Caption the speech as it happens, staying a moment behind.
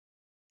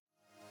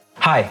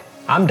Hi,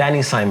 I'm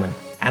Danny Simon,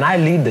 and I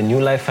lead the New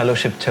Life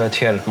Fellowship Church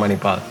here at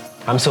Manipal.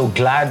 I'm so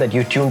glad that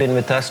you tuned in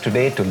with us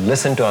today to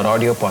listen to our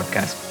audio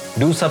podcast.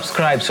 Do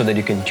subscribe so that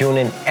you can tune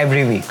in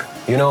every week.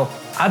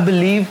 I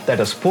believe that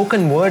a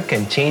spoken word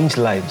can change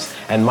lives,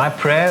 and my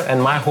prayer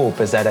and my hope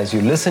is that as you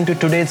listen to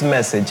today's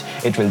message,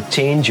 it will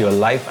change your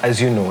life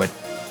as you know it.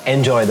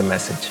 Enjoy the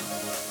message.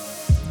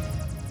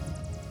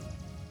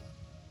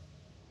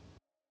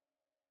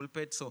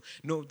 Pulpit. So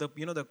no,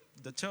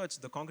 the church,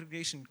 the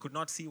congregation could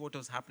not see what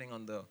was happening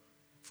on the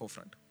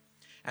forefront.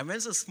 And when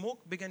the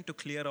smoke began to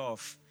clear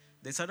off,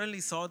 they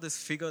suddenly saw this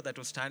figure that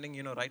was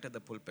standing, right at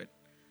the pulpit.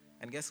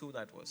 And guess who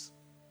that was?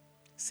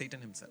 Satan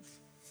himself.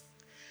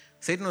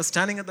 Satan was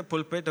standing at the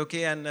pulpit,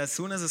 okay, and as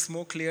soon as the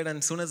smoke cleared and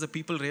as soon as the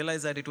people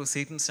realized that it was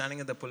Satan standing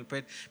at the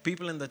pulpit,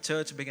 people in the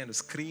church began to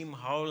scream,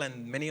 howl,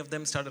 and many of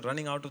them started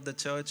running out of the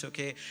church,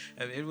 okay.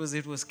 It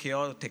was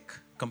chaotic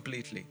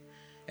completely.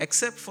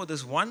 Except for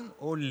this one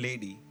old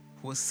lady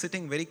who was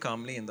sitting very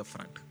calmly in the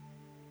front.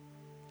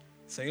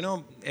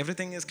 So,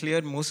 everything is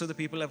cleared. Most of the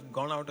people have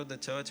gone out of the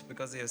church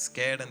because they are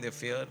scared and they're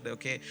feared,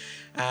 okay.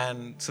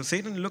 And so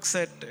Satan looks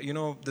at,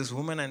 this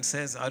woman and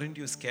says, "Aren't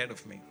you scared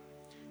of me?"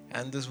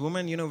 And this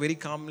woman, very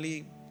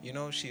calmly,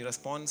 she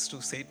responds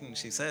to Satan.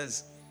 She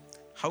says,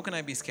 "How can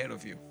I be scared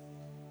of you?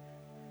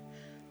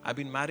 I've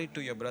been married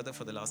to your brother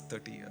for the last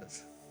 30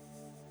 years.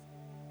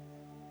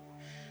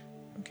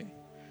 Okay.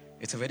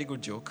 It's a very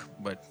good joke,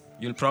 but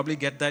you'll probably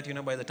get that,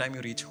 by the time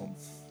you reach home.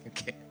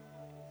 Okay.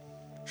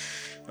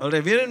 All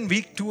right, we're in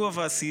week 2 of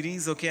our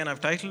series, okay, and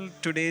I've titled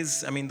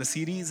the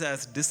series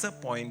as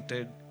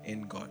Disappointed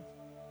in God.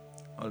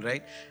 All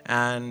right.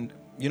 And,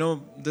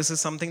 this is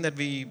something that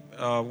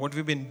what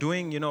we've been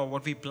doing,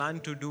 what we plan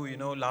to do,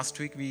 last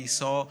week we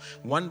saw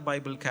one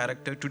Bible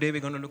character. Today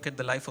we're going to look at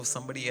the life of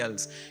somebody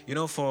else.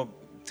 For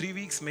 3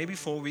 weeks, maybe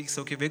 4 weeks,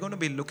 okay, we're going to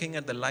be looking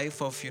at the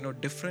life of,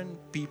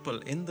 different people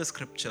in the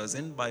scriptures,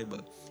 in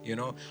Bible,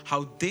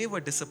 how they were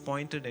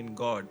disappointed in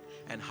God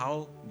and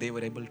how they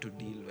were able to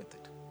deal with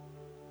it.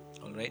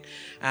 All right.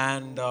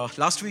 And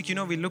last week,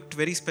 we looked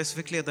very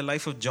specifically at the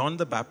life of John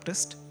the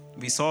Baptist.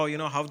 We saw,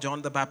 how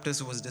John the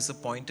Baptist was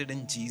disappointed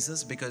in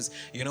Jesus because,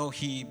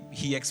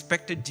 he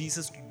expected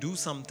Jesus to do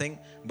something,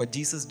 but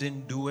Jesus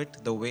didn't do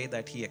it the way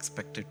that he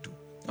expected to.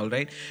 All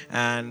right.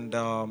 And,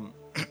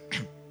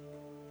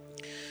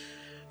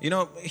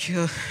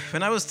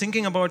 when I was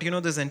thinking about,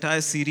 this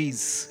entire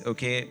series,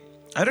 okay,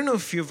 I don't know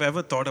if you've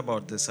ever thought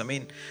about this. I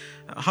mean,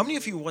 how many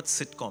of you watch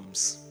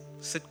sitcoms?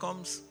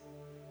 Sitcoms?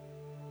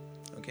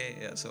 Okay,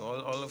 yeah, so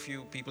all of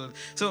you people.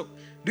 So,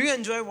 do you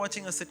enjoy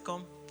watching a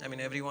sitcom? I mean,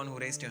 everyone who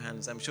raised your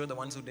hands. I'm sure the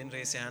ones who didn't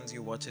raise your hands,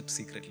 you watch it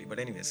secretly. But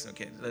anyways,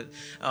 okay.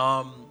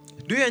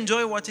 Do you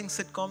enjoy watching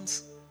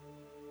sitcoms?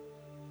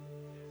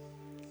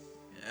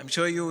 I'm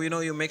sure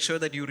you make sure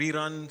that you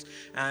rerun,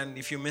 and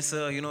if you miss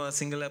a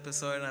single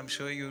episode, I'm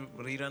sure you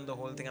rerun the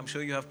whole thing. I'm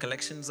sure you have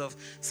collections of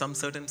some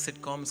certain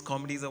sitcoms,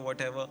 comedies or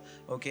whatever,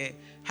 okay?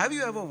 Have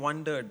you ever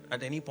wondered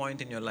at any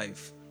point in your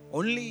life,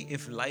 only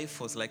if life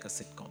was like a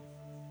sitcom?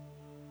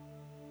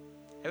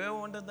 Have you ever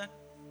wondered that?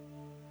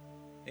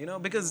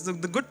 Because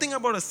the good thing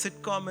about a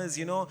sitcom is,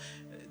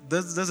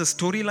 there's a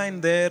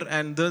storyline there,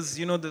 and there's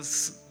a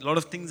lot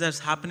of things that's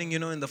happening,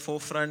 in the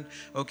forefront,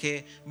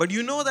 okay? But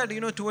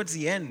that, towards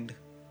the end,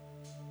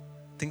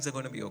 things are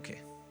going to be okay.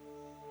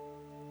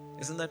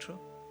 Isn't that true?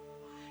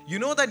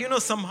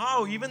 That,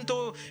 somehow, even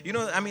though,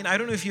 I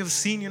don't know if you've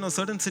seen,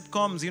 certain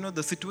sitcoms,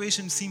 the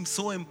situation seems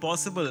so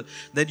impossible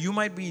that you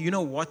might be,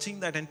 watching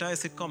that entire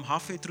sitcom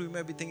halfway through, you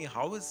might be thinking,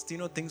 how is,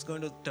 things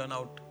going to turn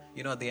out,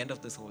 at the end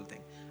of this whole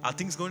thing? Are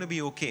things going to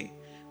be okay?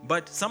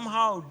 But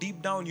somehow,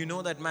 deep down,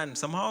 that, man,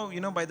 somehow,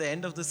 by the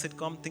end of the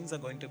sitcom, things are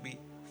going to be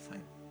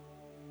fine.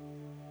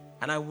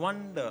 And I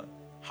wonder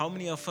how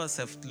many of us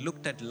have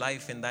looked at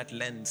life in that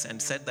lens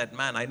and said that,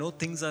 man, I know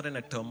things are in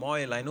a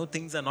turmoil. I know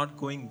things are not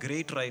going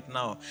great right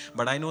now.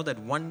 But I know that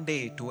one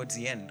day towards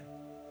the end,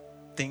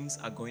 things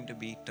are going to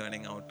be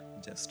turning out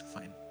just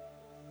fine.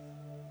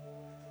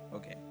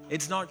 Okay.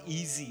 It's not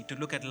easy to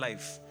look at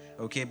life,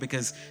 okay,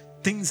 because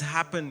things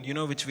happen,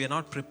 which we are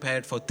not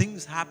prepared for.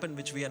 Things happen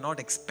which we are not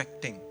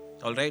expecting.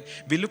 All right.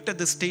 We looked at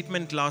this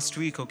statement last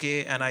week,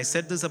 okay, and I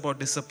said this about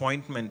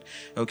disappointment,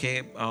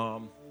 okay.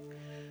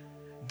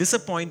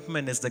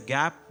 Disappointment is the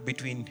gap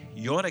between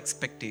your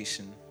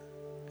expectation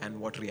and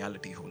what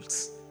reality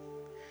holds.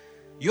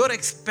 You're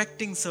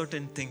expecting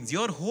certain things.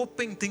 You're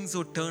hoping things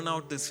will turn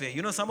out this way.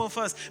 Some of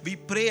us, we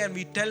pray and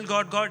we tell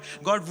God,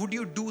 would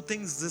you do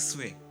things this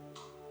way?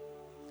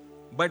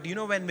 But,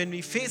 when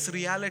we face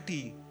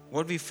reality,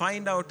 what we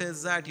find out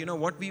is that,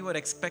 what we were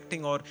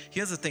expecting, or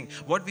here's the thing,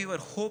 what we were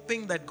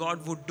hoping that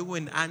God would do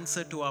in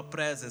answer to our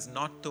prayers is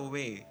not the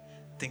way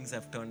things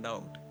have turned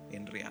out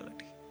in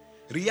reality.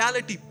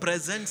 Reality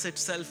presents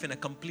itself in a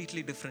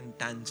completely different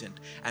tangent,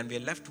 and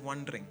we're left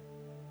wondering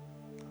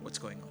what's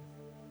going on.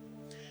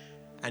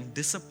 And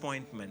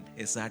disappointment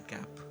is that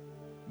gap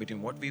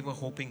between what we were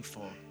hoping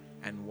for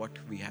and what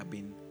we have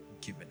been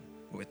given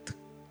with.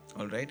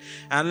 All right.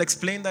 I'll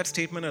explain that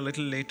statement a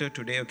little later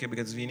today, okay,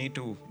 because we need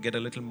to get a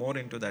little more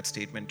into that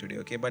statement today,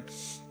 okay. But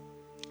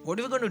what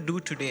we're going to do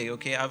today,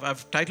 okay,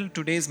 I've titled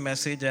today's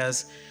message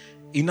as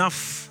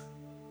Enough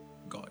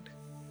God.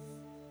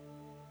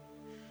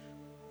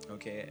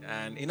 Okay,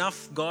 and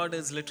enough God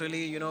is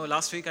literally,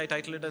 last week I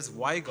titled it as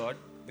Why God,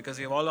 because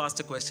we've all asked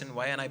a question,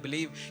 why? And I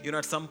believe,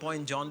 at some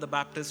point John the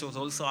Baptist was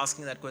also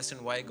asking that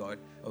question, why God?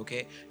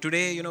 Okay,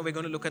 today, we're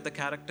going to look at the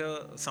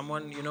character,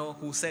 someone,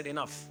 who said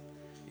enough.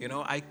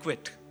 I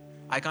quit.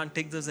 I can't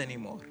take this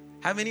anymore.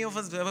 Have any of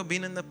us ever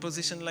been in the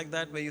position like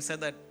that where you said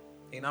that,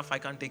 enough, I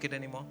can't take it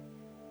anymore?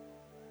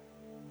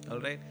 All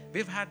right,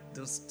 we've had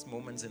those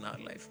moments in our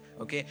life.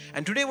 Okay,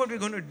 and today what we're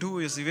going to do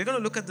is we're going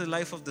to look at the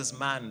life of this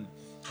man,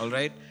 all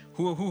right,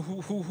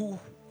 who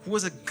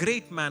was a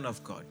great man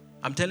of God.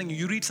 I'm telling you,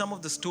 you read some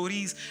of the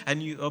stories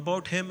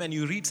about him, and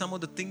you read some of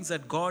the things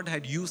that God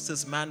had used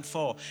this man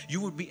for, you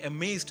would be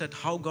amazed at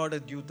how God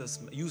had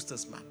used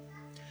this man.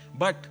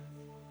 But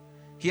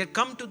he had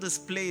come to this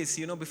place,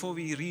 before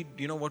we read,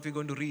 what we're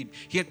going to read,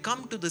 he had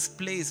come to this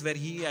place where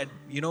he had,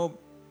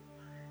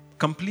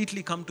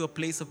 completely come to a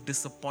place of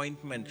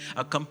disappointment,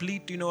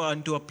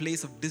 into a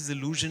place of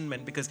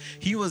disillusionment, because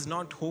he was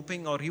not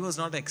hoping, or he was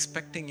not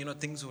expecting,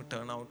 things would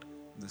turn out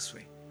this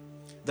way.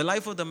 The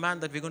life of the man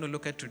that we're going to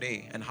look at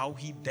today and how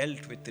he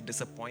dealt with the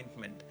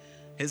disappointment,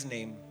 his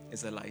name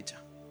is Elijah.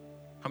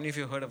 How many of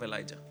you have heard of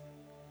Elijah?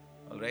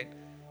 All right.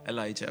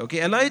 Elijah.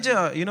 Okay,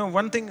 Elijah,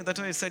 one thing, that's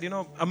why I said,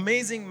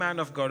 amazing man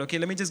of God. Okay,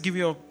 let me just give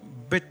you a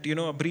bit,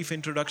 a brief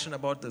introduction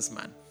about this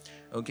man.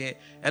 Okay,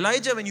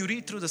 Elijah, when you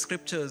read through the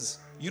scriptures,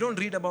 you don't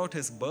read about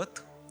his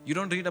birth. You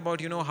don't read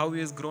about, how he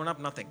has grown up,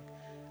 nothing.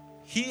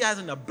 He has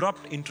an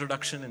abrupt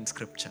introduction in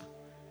scripture.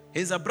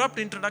 His abrupt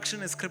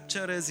introduction in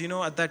scripture is,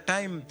 at that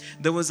time,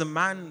 there was a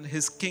man,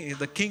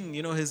 the king,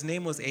 his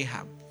name was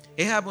Ahab.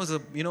 Ahab was a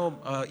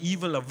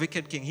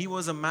wicked king. He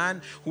was a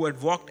man who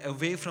had walked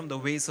away from the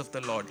ways of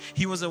the Lord.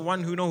 He was the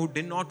one who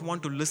did not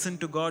want to listen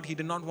to God. He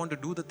did not want to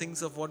do the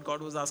things of what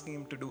God was asking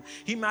him to do.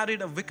 He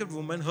married a wicked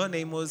woman. Her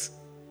name was,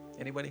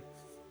 anybody?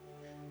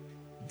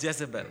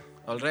 Jezebel.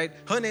 All right.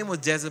 Her name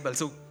was Jezebel.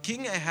 So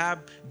King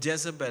Ahab,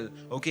 Jezebel,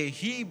 okay,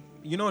 he,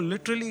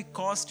 literally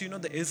caused,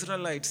 the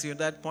Israelites at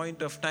that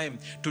point of time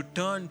to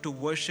turn to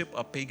worship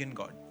a pagan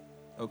god.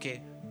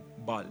 Okay.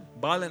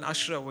 Baal and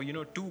Asherah were,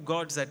 two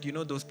gods that,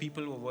 those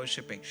people were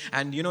worshipping.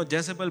 And,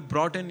 Jezebel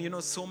brought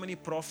in, so many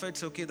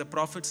prophets, okay, the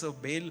prophets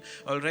of Baal,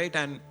 all right.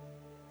 And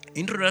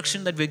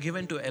introduction that we're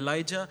given to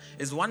Elijah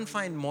is one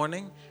fine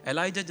morning,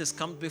 Elijah just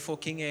comes before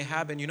King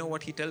Ahab, and you know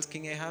what he tells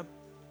King Ahab?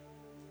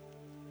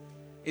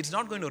 It's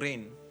not going to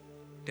rain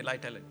till I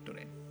tell it to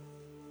rain.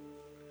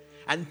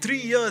 And 3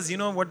 years,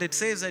 what it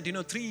says that,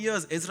 3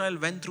 years Israel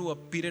went through a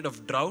period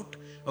of drought.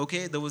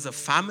 Okay, there was a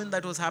famine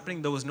that was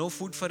happening. There was no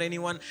food for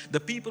anyone. The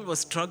people were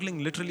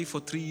struggling literally for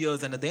 3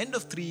 years. And at the end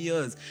of 3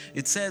 years,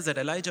 it says that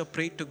Elijah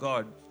prayed to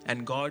God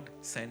and God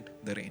sent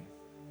the rain.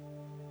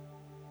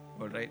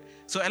 All right.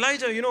 So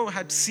Elijah,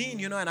 had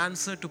seen, an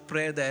answer to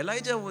prayer there.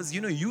 Elijah was,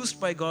 used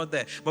by God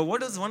there. But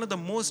what is one of the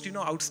most,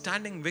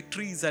 outstanding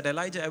victories that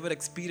Elijah ever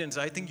experienced?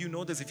 I think you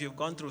know this if you've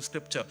gone through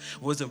scripture,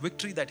 was the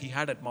victory that he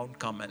had at Mount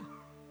Carmel.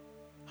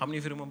 How many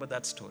of you remember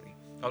that story?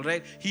 All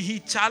right. He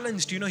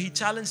challenged, he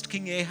challenged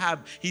King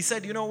Ahab. He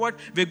said, you know what?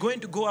 We're going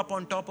to go up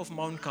on top of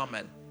Mount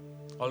Carmel.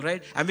 All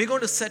right. And we're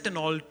going to set an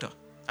altar.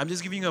 I'm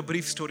just giving you a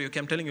brief story. Okay.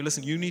 I'm telling you,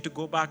 listen, you need to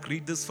go back,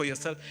 read this for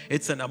yourself.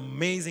 It's an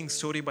amazing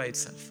story by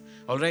itself.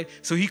 All right.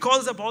 So he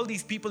calls up all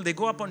these people. They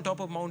go up on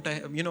top of Mount,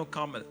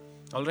 Carmel.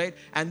 All right.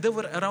 And there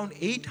were around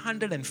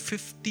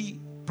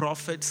 850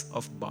 prophets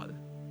of Baal.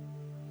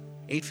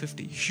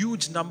 850,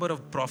 huge number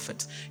of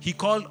prophets. He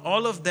called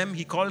all of them.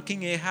 He called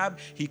King Ahab,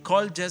 he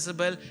called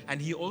Jezebel,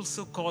 and he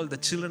also called the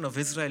children of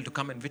Israel to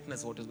come and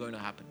witness what is going to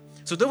happen.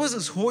 So there was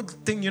this whole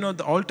thing,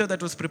 the altar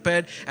that was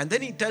prepared. And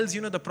then he tells,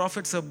 the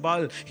prophets of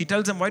Baal, he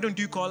tells them, why don't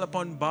you call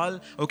upon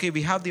Baal? Okay,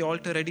 we have the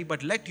altar ready,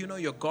 but let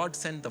your God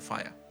send the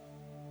fire.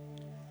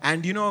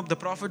 And, the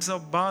prophets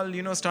of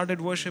Baal, started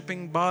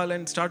worshipping Baal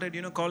and started,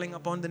 calling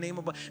upon the name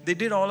of Baal. They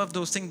did all of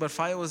those things, but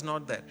fire was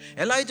not there.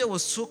 Elijah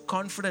was so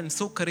confident,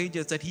 so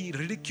courageous that he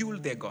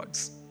ridiculed their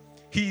gods.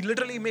 He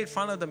literally made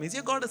fun of them. Is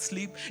your God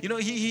asleep?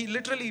 He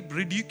literally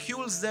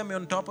ridicules them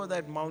on top of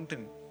that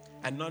mountain.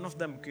 And none of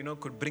them,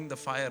 could bring the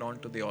fire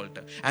onto the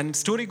altar. And the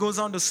story goes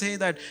on to say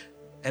that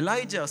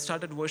Elijah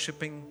started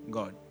worshipping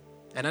God.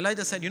 And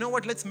Elijah said, you know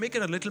what, let's make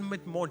it a little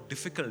bit more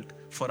difficult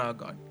for our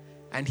God.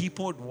 And he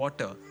poured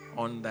water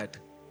on that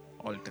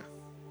altar.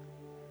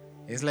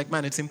 He's like,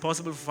 man, it's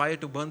impossible for fire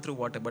to burn through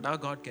water, but our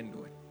God can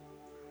do it.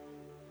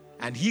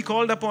 And he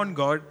called upon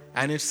God,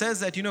 and it says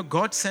that,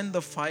 God sent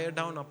the fire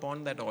down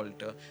upon that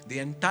altar. The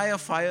entire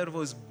fire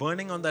was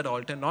burning on that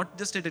altar. Not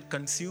just did it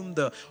consume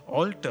the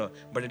altar,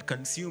 but it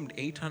consumed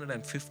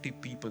 850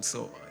 people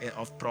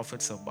of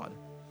prophets of Baal.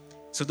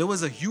 So there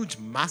was a huge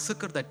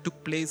massacre that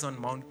took place on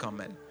Mount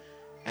Carmel.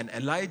 And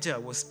Elijah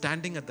was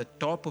standing at the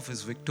top of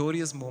his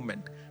victorious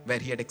moment where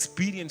he had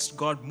experienced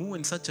God move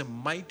in such a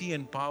mighty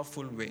and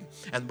powerful way.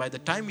 And by the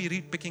time we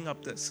read picking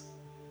up this,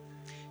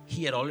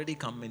 he had already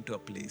come into a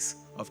place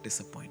of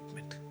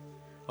disappointment.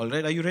 All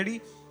right, are you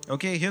ready?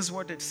 Okay, here's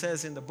what it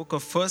says in the book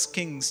of 1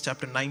 Kings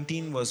chapter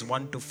 19 verse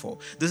 1 to 4.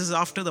 This is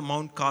after the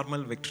Mount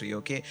Carmel victory,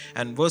 okay?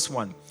 And verse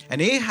 1.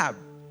 And Ahab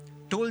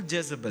told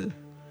Jezebel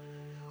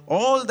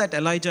all that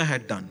Elijah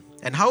had done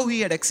and how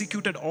he had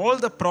executed all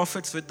the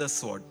prophets with the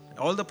sword.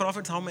 All the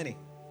prophets, how many?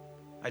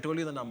 I told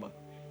you the number.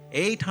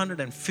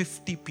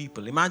 850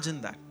 people. Imagine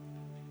that.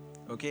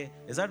 Okay,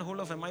 is that whole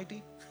of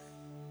MIT?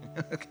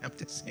 Okay, I'm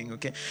just saying,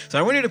 okay. So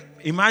I want you to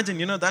imagine,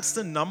 that's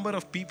the number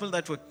of people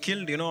that were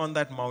killed, on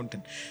that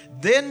mountain.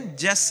 Then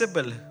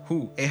Jezebel,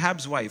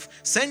 Ahab's wife,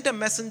 sent a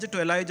messenger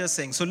to Elijah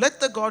saying, so let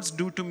the gods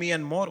do to me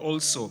and more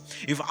also,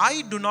 if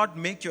I do not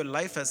make your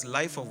life as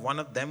life of one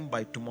of them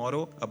by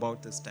tomorrow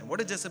about this time.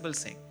 What is Jezebel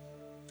saying?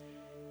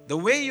 The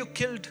way you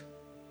killed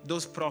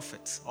those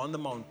prophets on the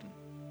mountain,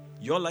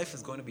 your life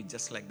is going to be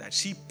just like that.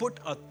 She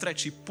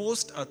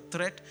posed a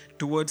threat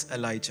towards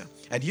Elijah.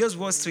 And here's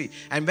verse 3.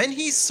 And when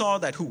he saw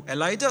that,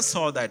 Elijah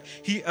saw that,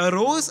 he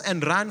arose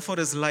and ran for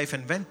his life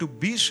and went to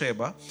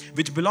Beersheba,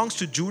 which belongs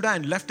to Judah,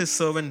 and left his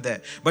servant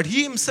there. But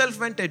he himself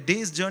went a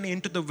day's journey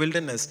into the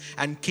wilderness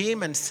and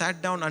came and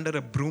sat down under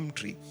a broom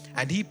tree.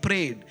 And he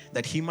prayed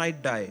that he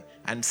might die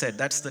and said,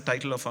 that's the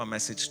title of our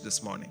message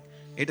this morning.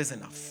 It is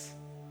enough.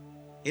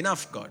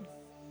 Enough, God.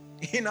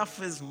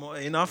 Enough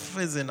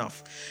is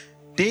enough.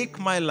 Take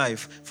my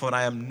life, for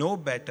I am no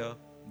better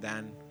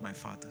than my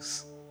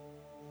fathers.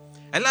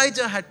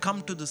 Elijah had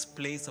come to this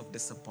place of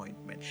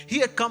disappointment. He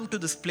had come to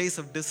this place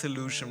of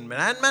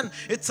disillusionment. And man,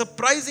 it's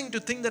surprising to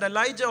think that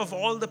Elijah of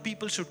all the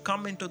people should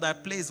come into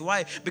that place.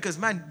 Why? Because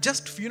man,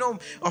 just,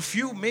 a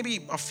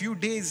few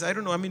days,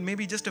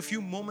 maybe just a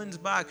few moments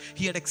back,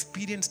 he had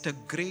experienced a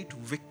great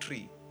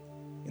victory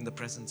in the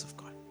presence of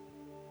God.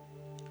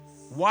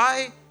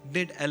 Why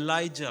did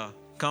Elijah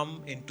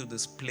come into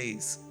this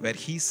place where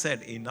he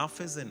said,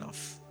 enough is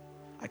enough.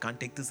 I can't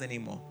take this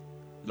anymore.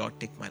 Lord,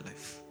 take my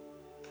life.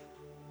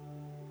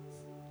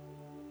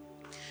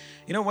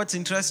 What's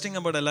interesting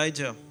about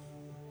Elijah,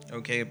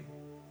 okay,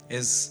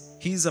 is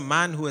he's a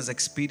man who has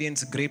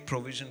experienced great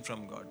provision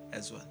from God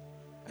as well.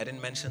 I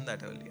didn't mention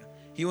that earlier.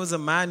 He was a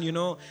man,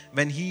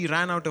 when he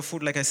ran out of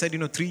food, like I said,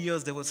 3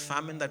 years there was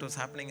famine that was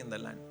happening in the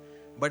land.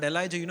 But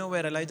Elijah,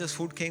 where Elijah's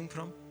food came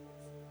from?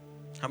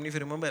 How many of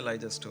you remember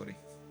Elijah's story?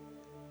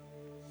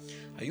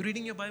 Are you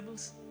reading your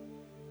Bibles?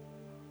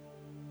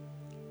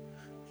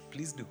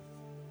 Please do.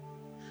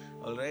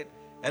 All right.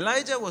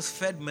 Elijah was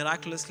fed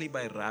miraculously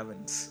by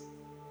ravens.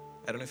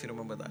 I don't know if you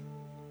remember that.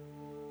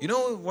 You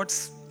know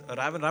what's a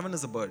raven? Raven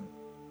is a bird.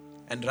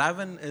 And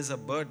raven is a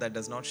bird that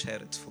does not share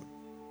its food.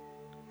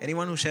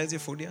 Anyone who shares your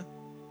food here?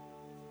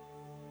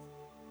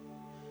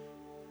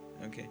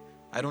 Okay.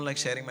 I don't like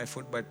sharing my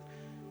food, but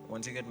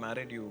once you get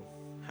married, you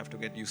have to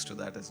get used to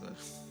that as well.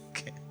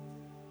 Okay.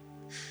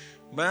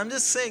 But I'm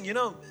just saying,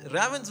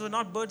 ravens were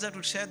not birds that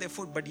would share their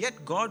food, but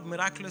yet God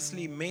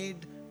miraculously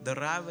made the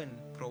raven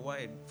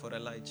provide for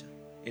Elijah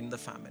in the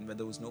famine when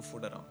there was no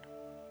food around.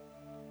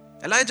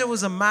 Elijah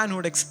was a man who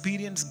had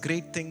experienced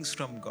great things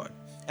from God.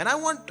 And I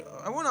want to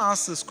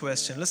ask this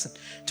question. Listen,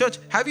 church,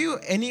 have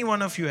any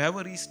one of you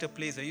ever reached a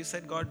place where you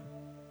said, God,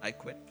 I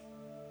quit?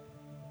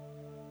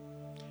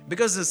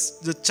 Because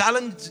the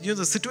challenge,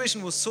 the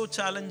situation was so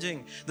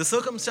challenging. The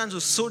circumstance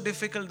was so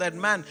difficult that,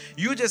 man,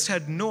 you just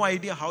had no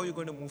idea how you're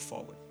going to move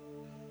forward.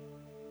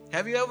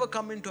 Have you ever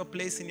come into a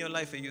place in your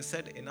life where you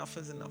said, enough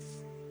is enough,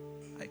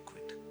 I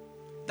quit?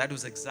 That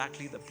was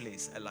exactly the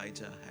place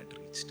Elijah had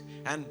reached.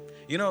 And,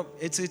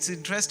 it's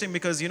interesting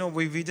because,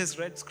 we just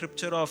read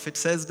scripture off. It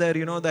says there,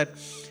 that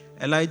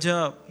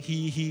Elijah,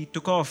 he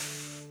took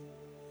off.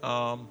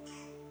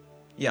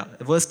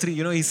 Verse 3,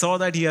 he saw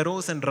that he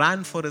arose and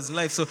ran for his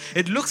life. So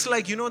it looks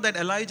like, that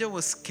Elijah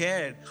was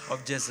scared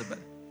of Jezebel.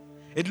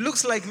 It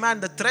looks like, man,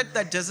 the threat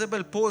that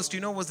Jezebel posed,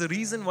 was the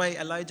reason why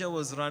Elijah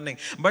was running.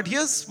 But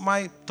here's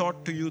my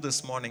thought to you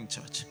this morning,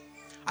 church.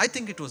 I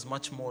think it was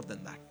much more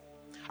than that.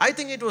 I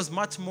think it was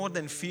much more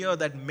than fear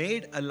that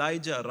made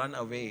Elijah run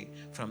away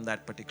from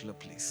that particular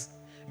place.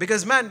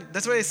 Because, man,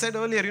 that's why I said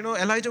earlier,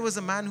 Elijah was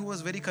a man who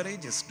was very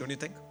courageous, don't you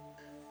think?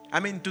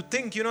 To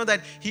think,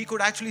 that he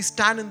could actually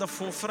stand in the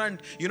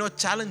forefront,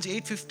 challenge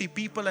 850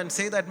 people and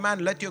say that,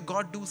 man, let your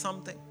God do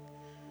something.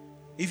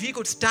 If he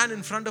could stand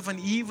in front of an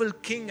evil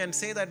king and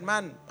say that,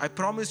 man, I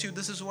promise you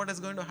this is what is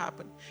going to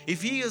happen.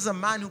 If he is a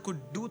man who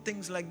could do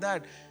things like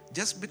that,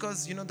 just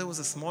because, there was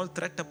a small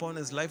threat upon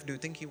his life, do you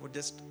think he would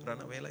just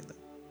run away like that?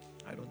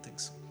 I don't think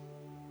so.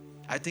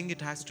 I think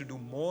it has to do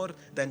more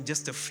than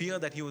just the fear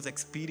that he was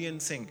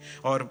experiencing,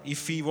 or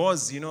if he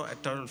was,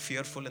 at all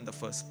fearful in the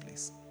first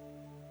place.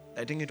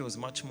 I think it was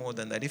much more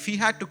than that. If he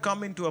had to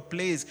come into a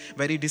place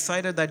where he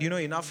decided that,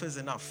 enough is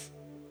enough,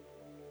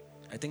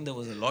 I think there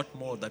was a lot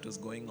more that was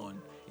going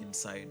on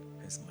inside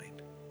his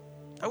mind.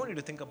 I want you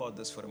to think about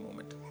this for a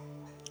moment.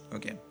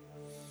 Okay.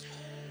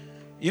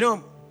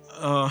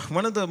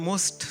 One of the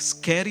most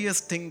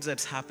scariest things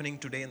that's happening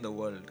today in the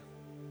world,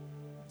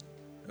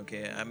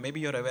 okay,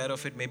 maybe you're aware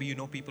of it, maybe you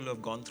know people who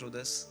have gone through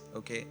this,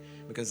 okay,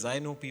 because I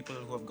know people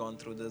who have gone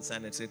through this,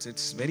 and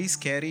it's very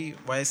scary.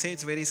 Why I say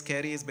it's very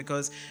scary is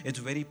because it's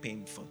very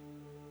painful.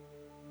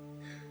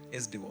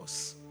 Is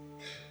divorce.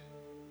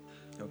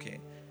 Okay.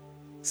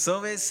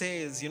 Survey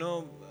says,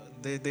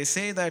 they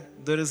say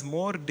that there is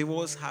more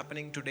divorce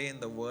happening today in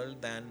the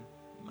world than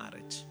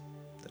marriage.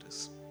 There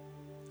is.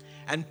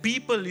 And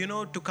people,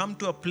 to come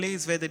to a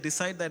place where they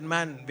decide that,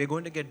 man, we're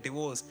going to get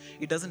divorced,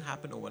 it doesn't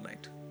happen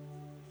overnight.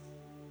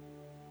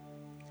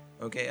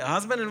 Okay, a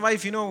husband and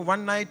wife,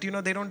 one night,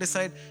 they don't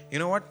decide,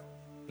 what,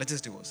 let's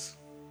just divorce.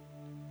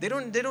 They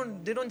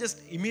don't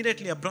just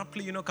immediately,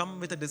 abruptly, come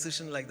with a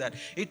decision like that.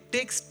 It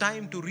takes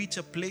time to reach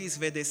a place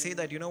where they say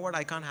that, what,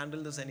 I can't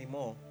handle this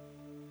anymore.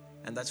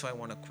 And that's why I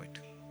want to quit.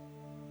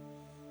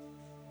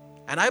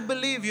 And I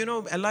believe,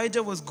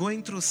 Elijah was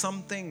going through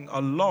something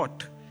a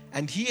lot.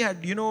 And he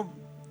had,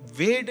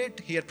 weighed it.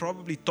 He had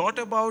probably thought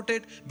about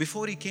it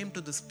before he came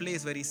to this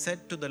place where he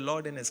said to the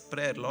Lord in his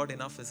prayer, Lord,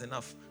 enough is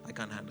enough. I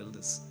can't handle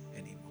this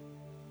anymore.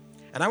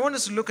 And I want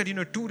us to look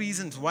at, two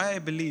reasons why I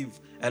believe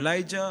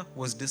Elijah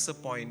was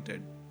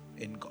disappointed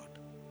in God.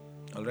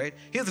 All right.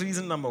 Here's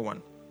reason number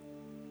one.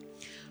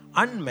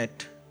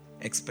 Unmet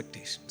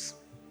expectations.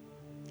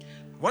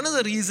 One of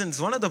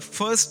the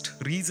first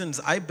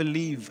reasons I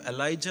believe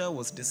Elijah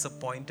was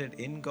disappointed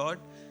in God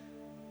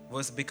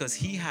was because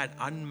he had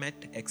unmet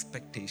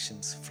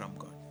expectations from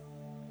God.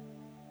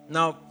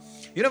 Now,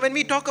 when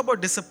we talk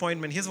about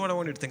disappointment, here's what I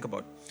want you to think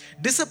about.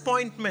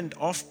 Disappointment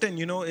often,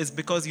 is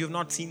because you've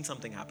not seen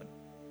something happen.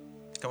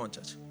 Come on,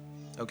 church.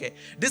 Okay.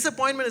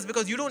 Disappointment is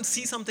because you don't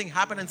see something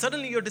happen and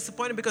suddenly you're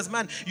disappointed because,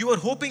 man, you were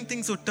hoping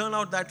things would turn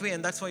out that way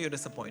and that's why you're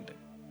disappointed.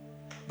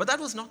 But that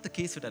was not the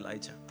case with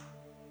Elijah.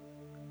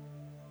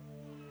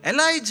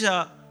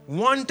 Elijah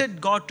wanted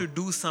God to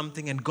do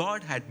something and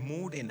God had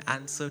moved in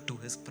answer to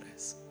his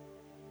prayers.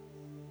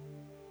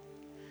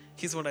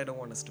 Here's what I don't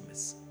want us to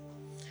miss.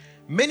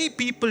 Many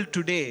people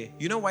today,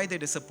 why they're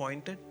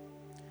disappointed?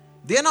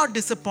 They're not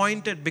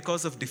disappointed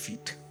because of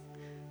defeat.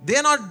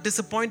 They're not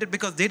disappointed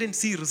because they didn't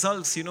see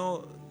results,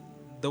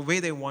 the way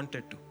they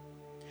wanted to.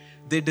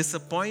 They're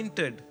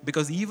disappointed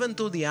because even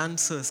though the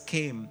answers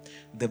came,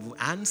 the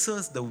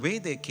answers, the way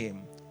they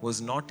came,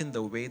 was not in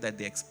the way that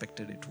they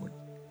expected it would.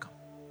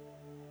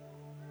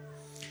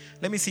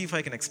 Let me see if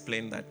I can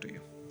explain that to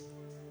you.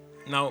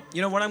 Now,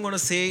 what I'm going to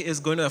say is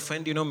going to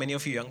offend, many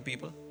of you young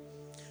people.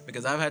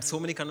 Because I've had so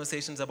many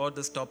conversations about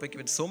this topic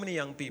with so many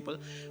young people.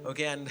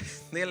 Okay, and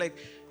they're like,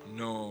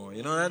 no,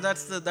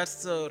 that's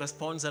the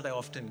response that I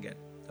often get.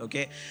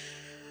 Okay.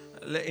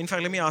 In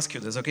fact, let me ask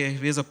you this. Okay,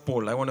 here's a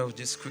poll. I want to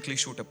just quickly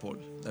shoot a poll.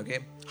 Okay.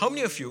 How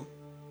many of you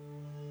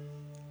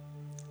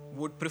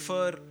would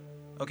prefer,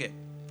 okay,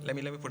 let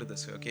me put it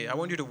this way. Okay, I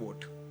want you to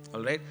vote.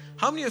 All right.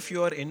 How many of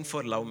you are in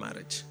for love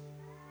marriage?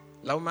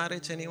 Love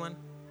marriage, anyone?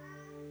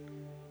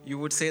 You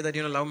would say that,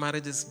 love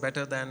marriage is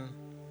better than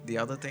the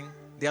other thing.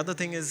 The other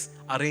thing is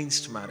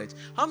arranged marriage.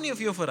 How many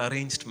of you are for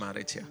arranged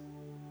marriage here?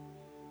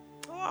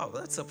 Wow,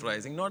 that's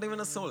surprising. Not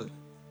even a soul.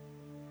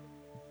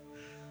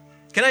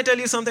 Can I tell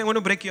you something? I want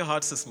to break your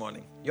hearts this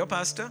morning. Your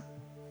pastor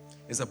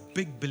is a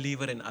big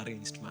believer in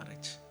arranged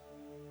marriage.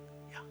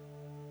 Yeah.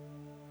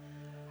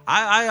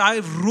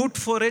 I root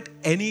for it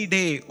any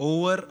day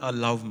over a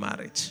love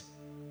marriage.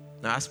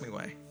 Now ask me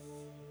why.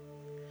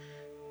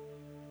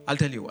 I'll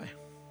tell you why.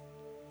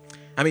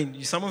 I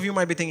mean, some of you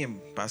might be thinking,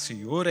 Pastor,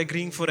 you're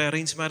agreeing for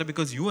arranged marriage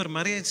because your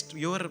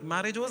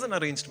marriage was an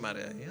arranged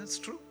marriage. Yeah, it's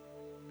true.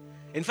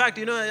 In fact,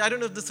 I don't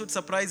know if this would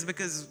surprise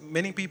because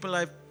many people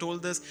I've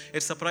told this,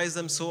 it surprised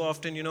them so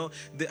often,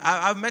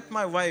 I've met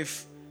my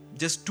wife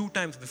just 2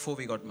 times before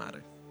we got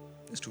married.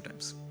 Just 2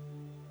 times.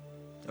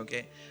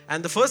 Okay.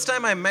 And the first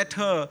time I met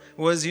her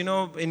was, in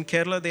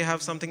Kerala, they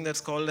have something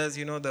that's called as,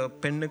 the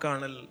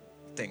Pennukanal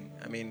thing.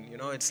 I mean,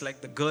 it's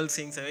like the girl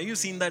sings. You've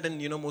seen that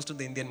in, most of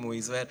the Indian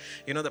movies where,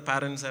 the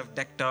parents have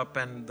decked up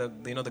and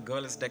the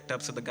girl is decked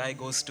up. So the guy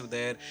goes to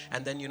there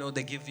and then,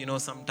 they give,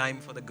 some time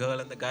for the girl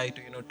and the guy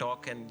to,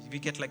 talk. And we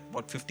get like,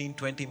 15,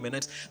 20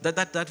 minutes.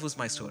 That was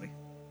my story.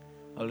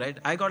 All right.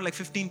 I got like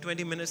 15,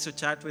 20 minutes to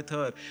chat with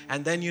her.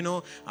 And then,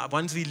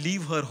 once we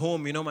leave her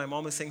home, my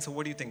mom is saying, so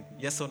what do you think?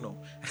 Yes or no?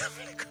 And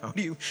I'm like, how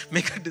do you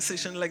make a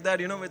decision like that,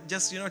 with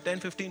just, 10,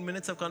 15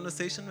 minutes of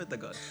conversation with the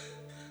girl?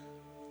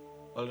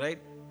 All right.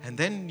 And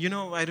then,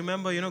 I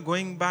remember,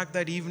 going back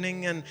that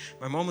evening and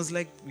my mom was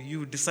like,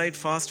 you decide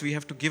fast. We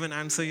have to give an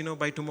answer,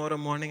 by tomorrow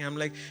morning. I'm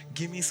like,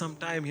 give me some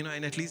time,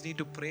 and at least need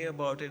to pray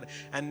about it.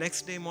 And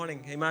next day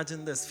morning,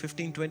 imagine this,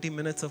 15, 20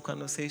 minutes of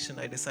conversation.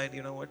 I decide,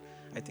 what?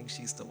 I think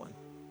she's the one.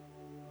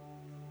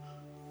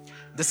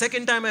 The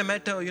second time I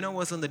met her,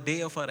 was on the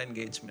day of our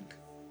engagement.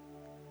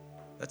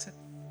 That's it.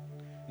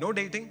 No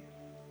dating,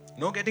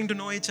 no getting to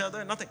know each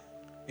other, nothing.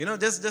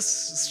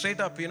 Just straight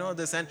up,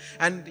 this.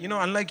 And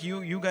unlike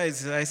you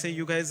guys, I say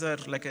you guys are,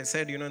 like I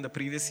said, in the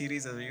previous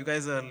series, you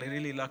guys are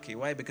really lucky.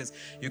 Why? Because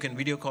you can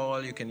video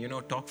call, you can,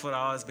 talk for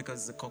hours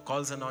because the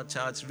calls are not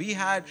charged. We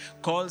had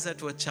calls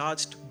that were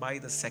charged by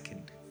the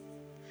second.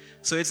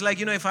 So it's like,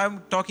 if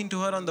I'm talking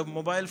to her on the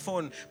mobile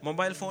phone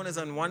is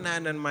on one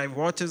hand and my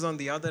watch is on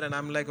the other. And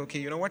I'm like,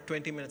 okay,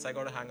 20 minutes, I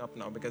got to hang up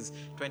now because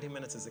 20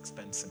 minutes is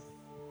expensive.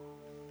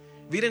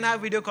 We didn't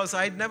have video calls. So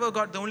I'd never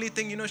got, the only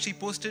thing, she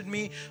posted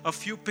me a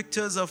few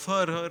pictures of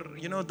her,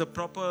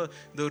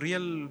 the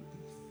real,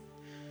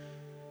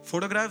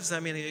 photographs, I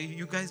mean,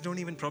 you guys don't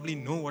even probably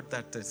know what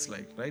that is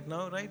like right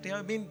now, right? Yeah,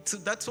 I mean, so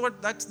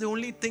that's the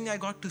only thing I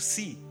got to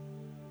see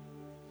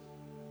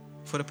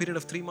for a period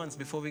of 3 months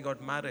before we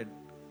got married.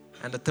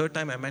 And the third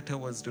time I met her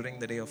was during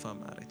the day of our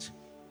marriage.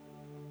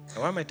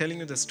 Why am I telling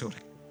you this story?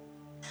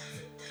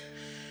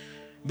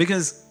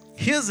 Because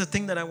here's the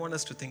thing that I want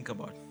us to think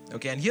about.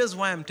 Okay, and here's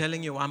why I'm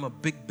telling you I'm a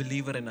big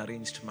believer in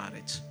arranged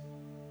marriage.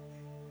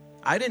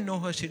 I didn't know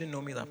her, she didn't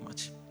know me that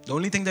much. The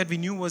only thing that we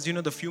knew was,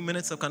 the few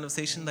minutes of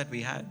conversation that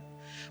we had.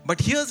 But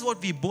here's what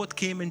we both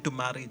came into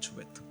marriage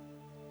with.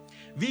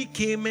 We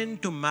came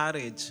into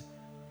marriage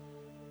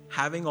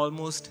having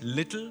almost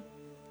little,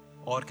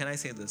 or can I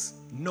say this,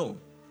 no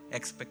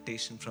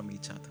expectation from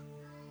each other.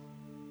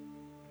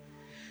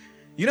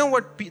 You know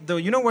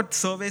what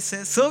survey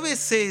says? Survey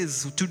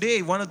says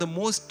today one of the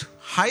most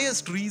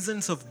highest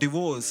reasons of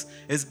divorce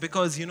is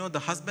because, the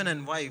husband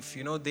and wife,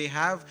 they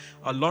have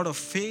a lot of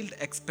failed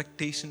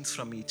expectations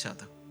from each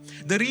other.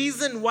 The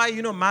reason why,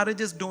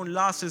 marriages don't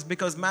last is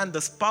because,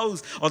 the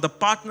spouse or the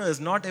partner is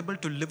not able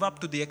to live up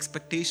to the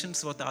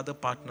expectations what the other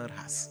partner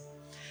has.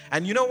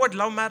 And you know what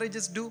love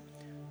marriages do?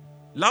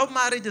 Love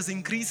marriages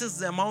increases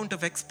the amount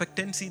of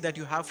expectancy that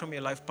you have from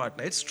your life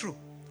partner. It's true.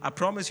 I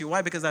promise you.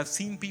 Why? Because I've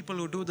seen people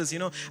who do this.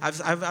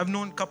 I've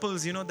known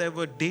couples, they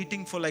were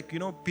dating for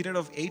period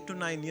of 8 to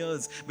 9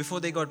 years before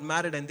they got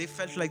married, and they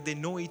felt like they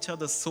know each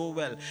other so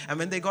well. And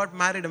when they got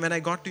married, and when I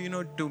got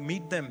to, to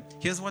meet them,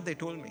 here's what they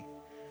told me.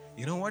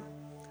 You know what?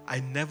 I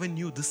never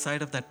knew this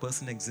side of that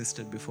person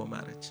existed before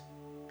marriage.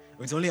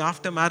 It's only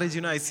after marriage,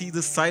 I see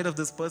this side of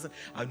this person.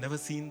 I've never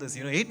seen this.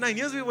 8, 9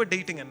 years we were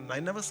dating, and I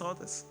never saw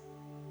this.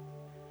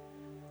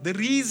 The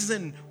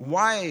reason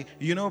why,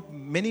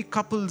 many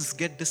couples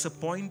get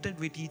disappointed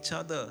with each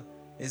other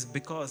is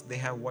because they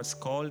have what's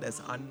called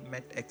as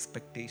unmet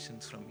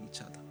expectations from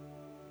each other.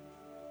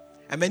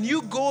 And when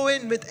you go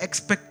in with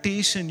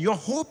expectation, your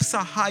hopes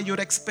are high, your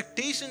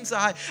expectations are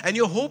high, and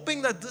you're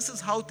hoping that this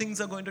is how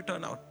things are going to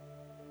turn out.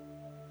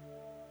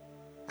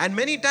 And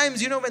many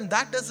times, when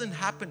that doesn't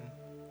happen,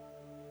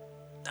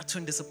 that's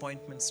when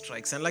disappointment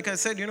strikes. And like I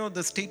said,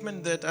 the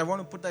statement that I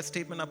want to put that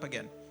statement up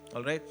again.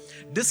 All right.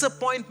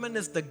 Disappointment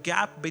is the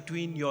gap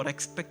between your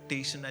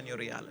expectation and your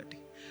reality.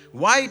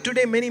 Why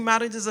today many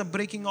marriages are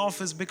breaking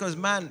off is because,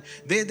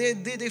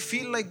 they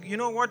feel like,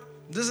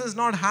 this is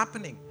not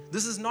happening.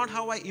 This is not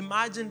how I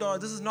imagined, or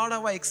this is not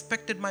how I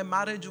expected my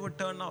marriage would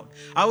turn out.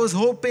 I was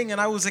hoping and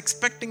I was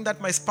expecting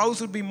that my spouse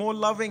would be more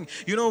loving.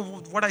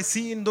 What I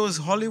see in those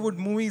Hollywood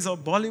movies or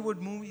Bollywood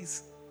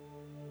movies.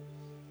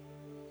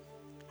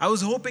 I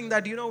was hoping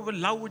that,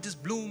 love would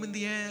just bloom in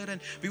the air,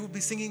 and we would be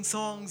singing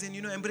songs and,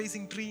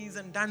 embracing trees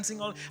and dancing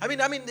all. I mean,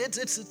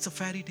 it's a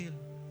fairy tale.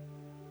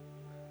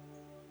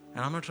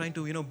 And I'm not trying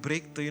to,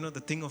 break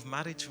the thing of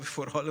marriage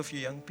for all of you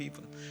young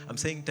people. I'm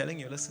telling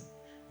you, listen,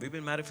 we've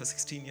been married for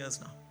 16 years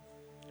now,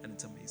 and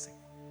it's amazing.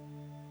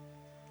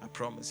 I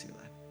promise you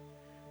that.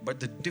 But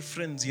the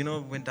difference,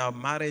 with our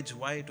marriage,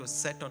 why it was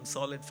set on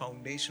solid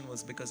foundation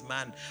was because,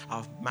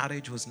 our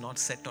marriage was not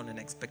set on an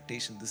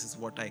expectation. This is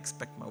what I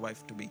expect my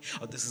wife to be,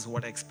 or this is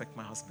what I expect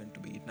my husband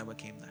to be. It never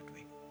came that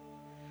way.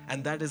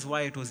 And that is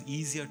why it was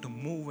easier to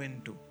move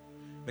into.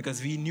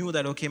 Because we knew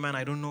that, okay,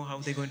 I don't know how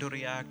they're going to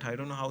react. I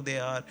don't know how they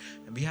are.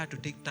 And we had to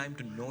take time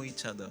to know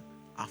each other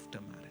after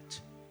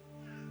marriage.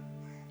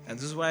 And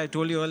this is why I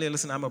told you earlier,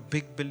 listen, I'm a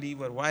big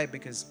believer. Why?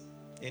 Because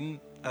in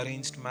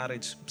arranged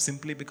marriage,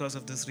 simply because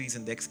of this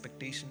reason, the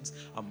expectations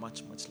are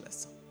much, much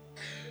lesser.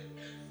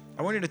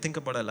 I want you to think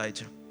about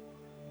Elijah.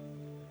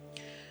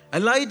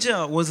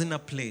 Elijah was in a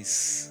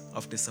place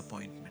of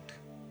disappointment.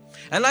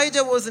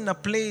 Elijah was in a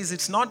place,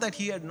 it's not that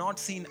he had not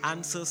seen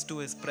answers to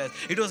his prayers.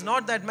 It was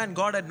not that,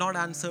 God had not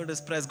answered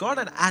his prayers. God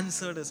had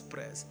answered his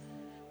prayers.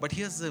 But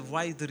here's the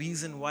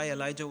reason why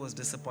Elijah was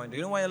disappointed.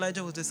 You know why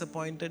Elijah was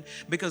disappointed?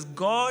 Because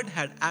God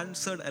had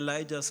answered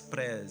Elijah's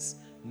prayers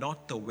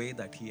not the way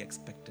that he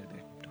expected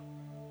it to.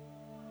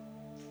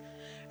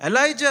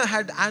 Elijah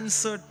had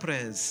answered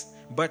prayers,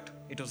 but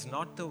it was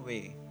not the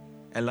way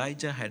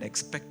Elijah had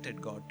expected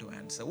God to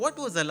answer. What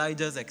was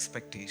Elijah's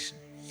expectation?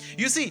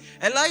 You see,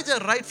 Elijah,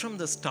 right from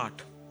the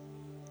start,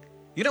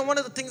 one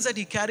of the things that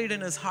he carried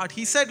in his heart,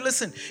 he said,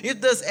 listen,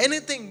 if there's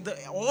anything,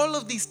 all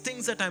of these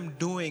things that I'm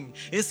doing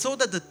is so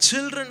that the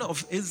children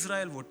of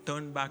Israel would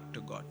turn back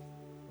to God.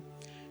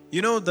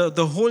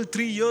 The whole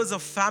 3 years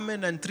of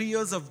famine and 3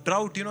 years of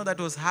drought, that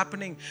was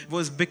happening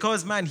was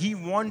because, he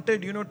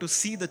wanted, to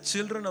see the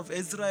children of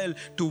Israel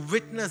to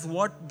witness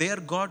what their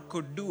God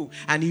could do.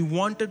 And he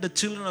wanted the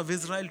children of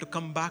Israel to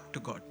come back to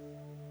God.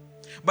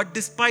 But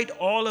despite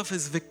all of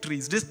his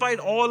victories, despite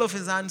all of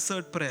his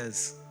answered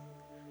prayers,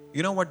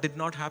 you know what did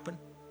not happen?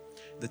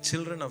 The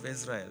children of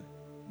Israel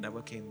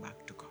never came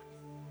back to God.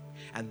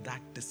 And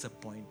that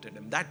disappointed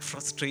him. That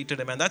frustrated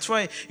him. And that's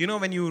why,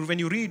 when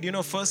you read,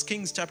 1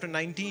 Kings chapter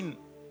 19,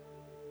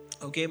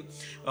 okay,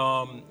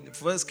 1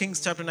 Kings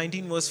chapter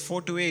 19 verse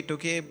 4 to 8,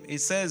 okay, it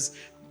says,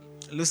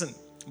 listen,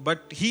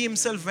 but he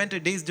himself went a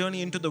day's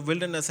journey into the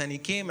wilderness, and he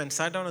came and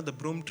sat down at the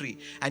broom tree,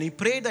 and he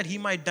prayed that he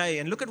might die.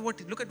 And look at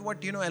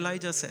what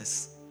Elijah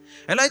says.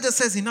 Elijah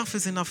says, enough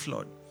is enough,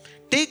 Lord.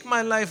 Take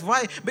my life.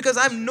 Why? Because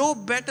I'm no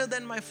better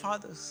than my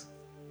fathers.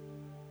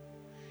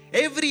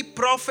 Every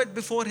prophet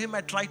before him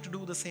had tried to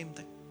do the same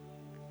thing,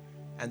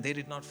 and they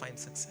did not find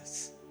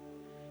success.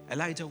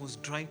 Elijah was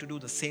trying to do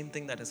the same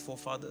thing that his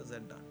forefathers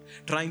had done,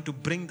 trying to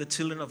bring the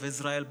children of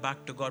Israel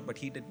back to God, but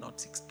he did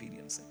not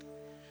experience it.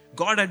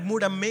 God had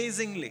moved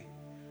amazingly,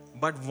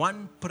 but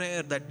one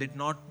prayer that did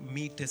not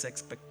meet his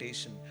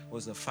expectation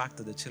was the fact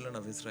that the children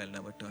of Israel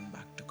never turned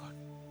back to God.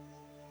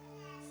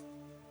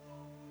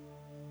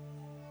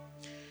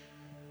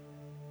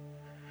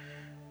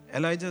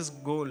 Elijah's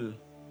goal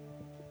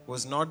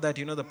was not that,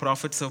 the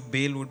prophets of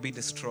Baal would be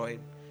destroyed.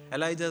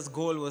 Elijah's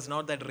goal was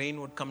not that rain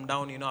would come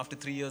down, after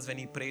 3 years when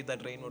he prayed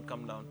that rain would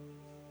come down.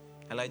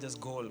 Elijah's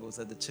goal was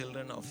that the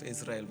children of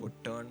Israel would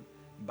turn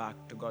back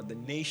to God. The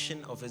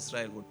nation of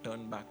Israel would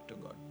turn back to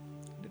God.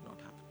 It did not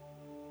happen.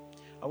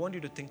 I want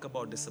you to think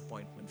about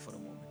disappointment for a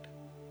moment.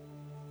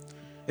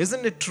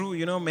 Isn't it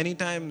true, many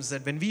times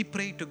that when we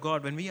pray to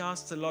God, when we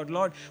ask the Lord,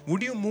 Lord,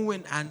 would you move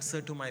in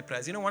answer to my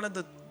prayers? One of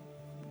the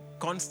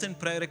constant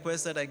prayer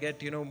requests that I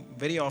get,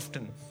 very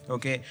often,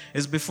 okay,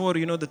 is before,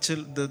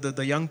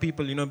 the young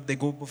people, they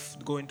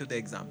go into the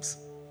exams.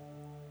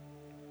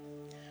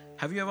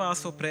 Have you ever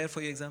asked for prayer for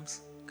your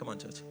exams? Come on,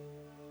 church.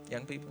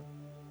 Young people.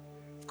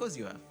 Of course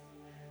you have.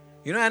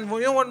 And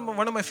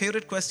one of my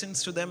favorite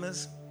questions to them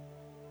is,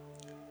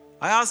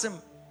 I ask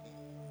them,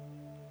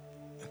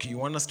 okay, you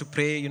want us to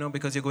pray,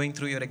 because you're going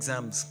through your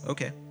exams.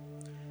 Okay.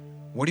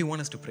 What do you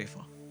want us to pray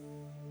for?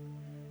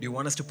 Do you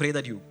want us to pray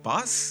that you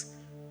pass?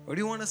 Or do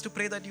you want us to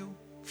pray that you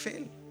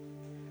fail?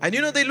 And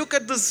they look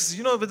at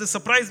this, with a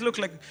surprised look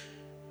like,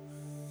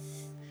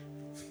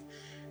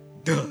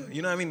 duh,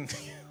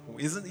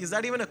 is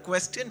that even a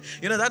question?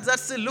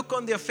 That's the look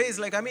on their face.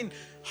 Like,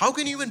 how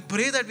can you even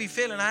pray that we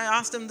fail? And I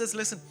asked them this,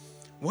 listen,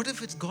 what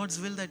if it's God's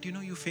will that,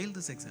 you fail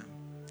this exam?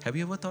 Have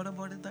you ever thought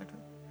about it that way?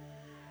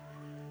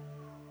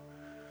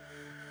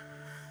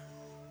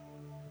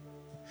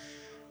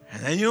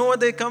 And then you know what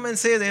they come and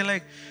say? They're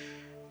like,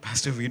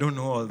 Pastor, we don't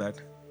know all that.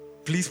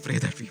 Please pray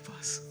that we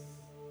pass.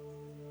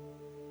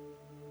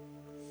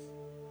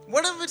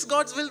 What if it's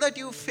God's will that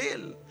you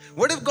fail?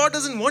 What if God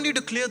doesn't want you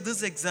to clear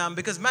this exam?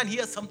 Because He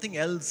has something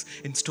else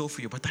in store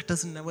for you. But that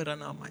doesn't never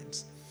run our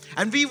minds.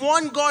 And we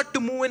want God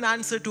to move in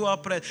answer to our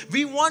prayer.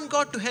 We want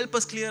God to help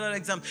us clear our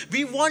exam.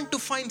 We want to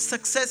find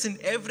success in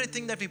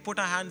everything that we put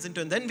our hands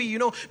into. And then we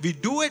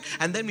do it,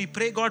 and then we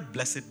pray, God,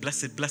 bless it,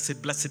 bless it, bless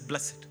it, bless it,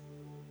 bless it.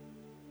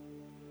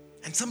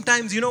 And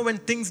sometimes, when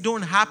things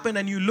don't happen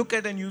and you look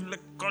at it and you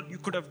like, God, you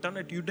could have done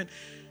it, you didn't.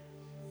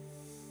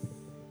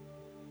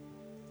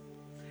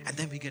 And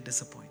then we get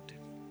disappointed.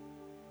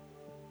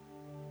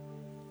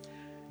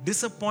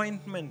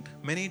 Disappointment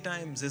many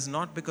times is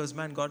not because,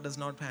 God does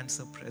not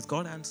answer prayers.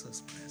 God answers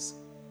prayers.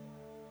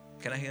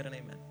 Can I hear an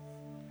amen?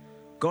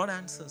 God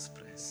answers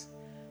prayers,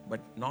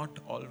 but not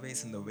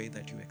always in the way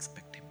that you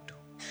expect Him to.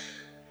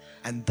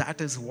 And that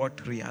is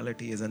what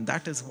reality is. And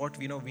that is what,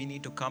 we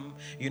need to come,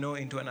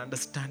 into an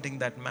understanding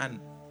that,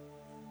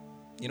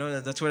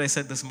 that's what I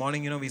said this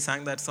morning, we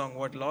sang that song,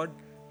 what, Lord,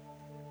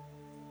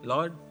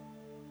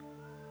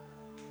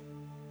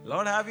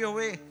 have your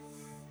way.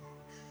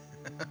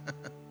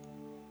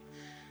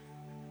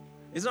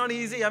 It's not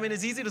easy.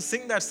 It's easy to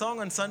sing that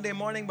song on Sunday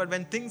morning, but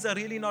when things are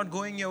really not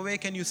going your way,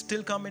 can you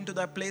still come into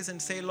that place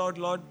and say, Lord,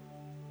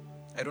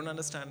 I don't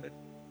understand it,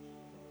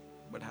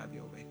 but have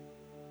your way.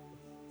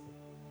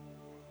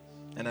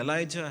 And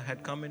Elijah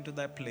had come into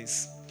that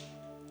place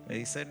where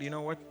he said, you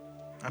know what?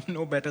 I'm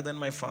no better than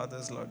my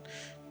fathers, Lord.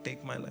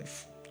 Take my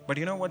life. But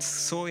what's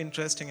so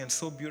interesting and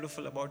so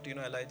beautiful about,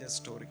 Elijah's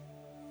story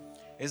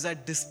is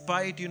that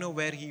despite,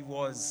 where he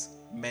was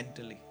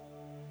mentally,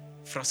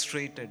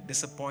 frustrated,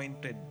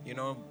 disappointed,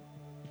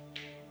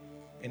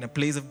 in a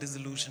place of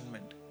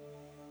disillusionment,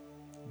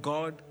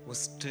 God was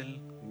still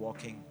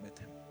walking with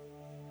him.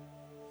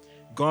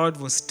 God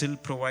was still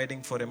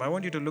providing for him. I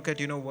want you to look at,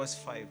 verse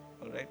 5,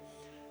 all right?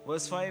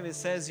 Verse 5, it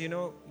says,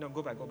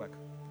 go back.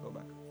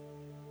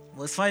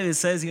 Verse 5, it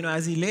says,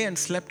 as he lay and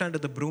slept under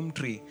the broom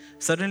tree,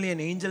 suddenly an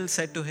angel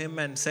said to him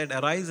and said,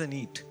 arise and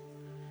eat.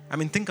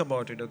 Think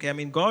about it, okay?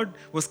 God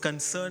was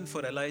concerned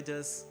for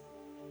Elijah's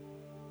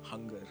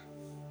hunger,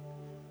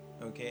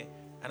 okay?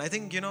 And I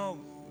think,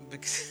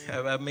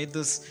 I've made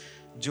this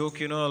joke,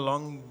 a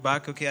long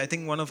back, okay? I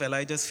think one of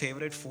Elijah's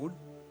favorite food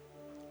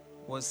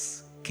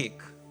was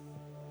cake,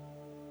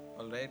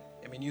 all right?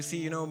 You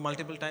see,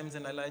 multiple times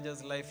in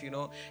Elijah's life,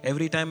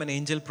 every time an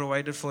angel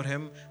provided for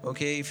him,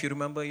 okay, if you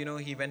remember,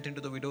 he went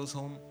into the widow's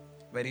home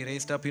where he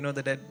raised up,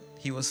 the dead,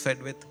 he was fed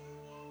with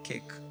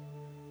cake,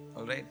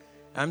 all right?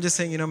 I'm just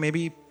saying,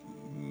 maybe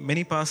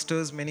many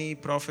pastors, many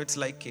prophets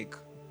like cake.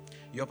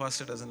 Your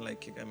pastor doesn't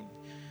like cake.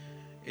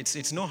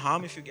 It's no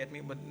harm if you get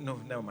me, but no,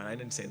 never mind, I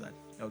didn't say that,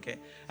 okay?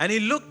 And he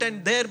looked,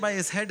 and there by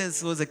his head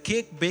was a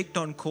cake baked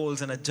on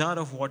coals and a jar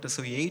of water,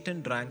 so he ate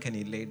and drank and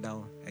he laid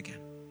down again.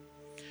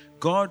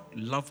 God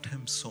loved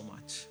him so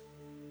much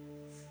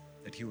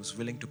that he was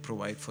willing to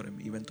provide for him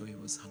even though he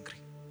was hungry.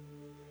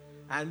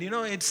 And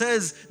it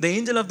says, the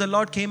angel of the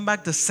Lord came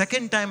back the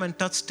second time and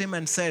touched him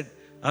and said,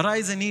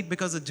 Arise and eat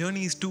because the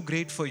journey is too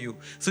great for you.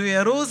 So he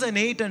arose and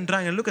ate and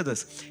drank. And look at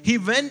this. He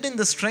went in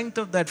the strength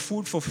of that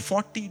food for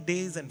 40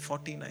 days and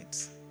 40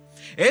 nights.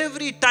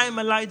 Every time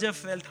Elijah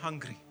felt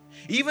hungry,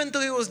 even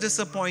though he was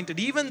disappointed,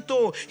 even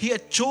though he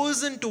had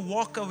chosen to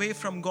walk away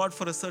from God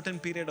for a certain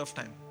period of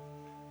time,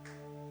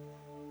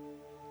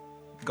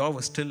 God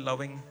was still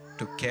loving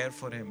to care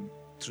for him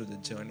through the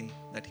journey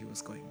that he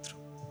was going through.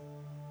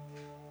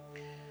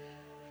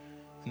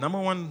 Number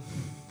one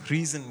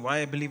reason why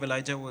I believe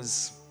Elijah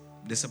was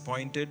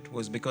disappointed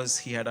was because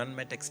he had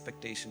unmet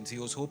expectations. He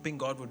was hoping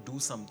God would do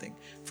something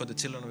for the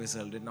children of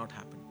Israel. It did not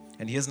happen.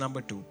 And here's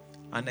number two,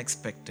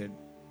 unexpected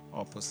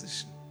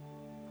opposition.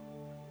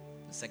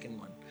 The second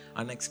one,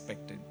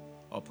 unexpected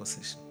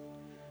opposition.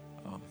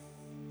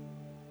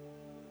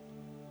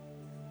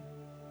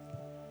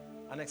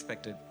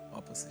 Unexpected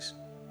opposition.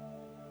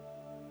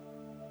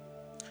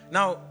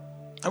 Now,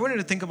 I want you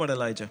to think about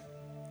Elijah.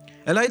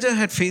 Elijah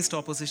had faced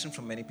opposition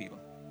from many people.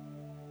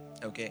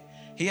 Okay.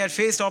 He had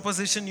faced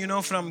opposition,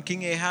 from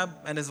King Ahab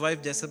and his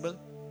wife Jezebel.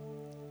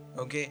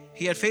 Okay.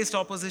 He had faced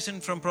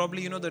opposition from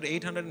probably, the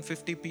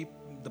 850 people,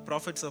 the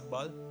prophets of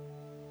Baal.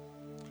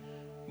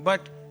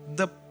 But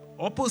the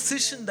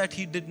opposition that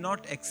he did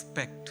not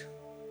expect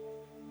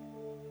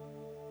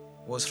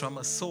was from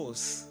a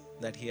source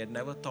that he had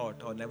never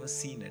thought or never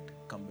seen it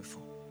come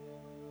before.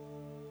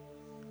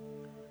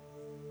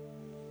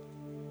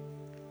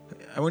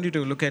 I want you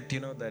to look at,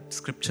 that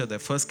scripture there,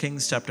 1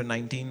 Kings chapter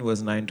 19,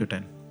 verse 9 to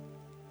 10.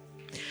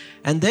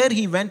 And there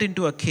he went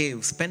into a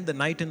cave, spent the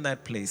night in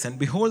that place. And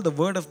behold, the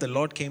word of the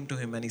Lord came to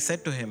him, and he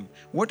said to him,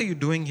 "What are you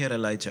doing here,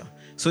 Elijah?"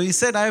 So he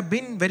said, "I have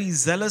been very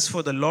zealous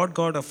for the Lord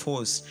God of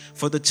hosts,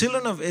 for the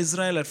children of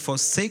Israel have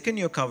forsaken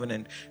your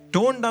covenant,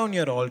 torn down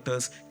your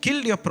altars,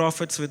 killed your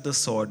prophets with the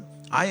sword.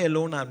 I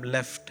alone am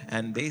left,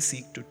 and they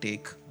seek to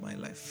take my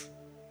life."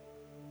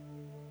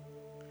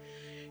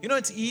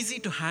 It's easy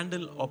to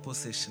handle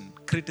opposition,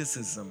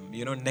 criticism,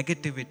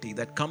 negativity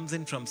that comes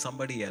in from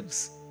somebody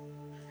else.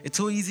 It's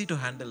so easy to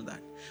handle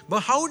that. But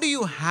how do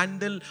you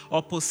handle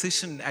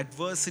opposition,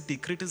 adversity,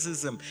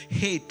 criticism,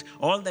 hate,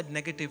 all that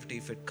negativity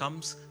if it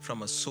comes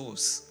from a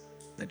source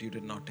that you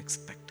did not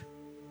expect?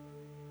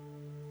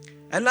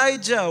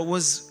 Elijah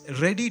was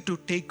ready to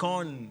take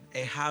on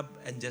Ahab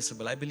and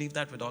Jezebel. I believe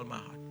that with all my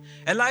heart.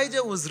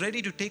 Elijah was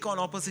ready to take on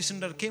opposition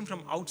that came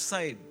from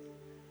outside.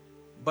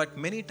 But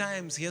many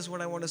times, here's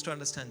what I want us to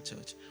understand,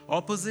 church.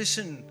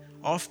 Opposition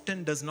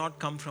often does not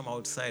come from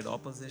outside.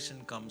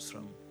 Opposition comes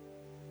from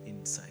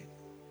inside.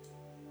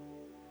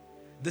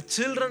 The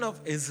children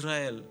of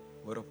Israel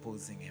were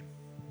opposing him.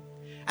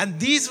 And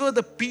these were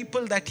the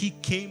people that he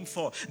came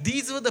for.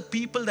 These were the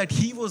people that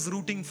he was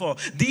rooting for.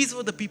 These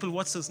were the people,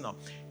 what's this now?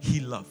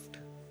 He loved.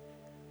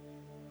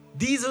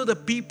 These were the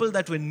people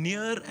that were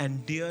near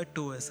and dear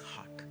to his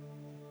heart.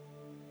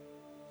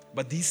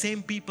 But these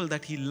same people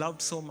that he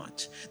loved so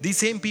much, these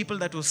same people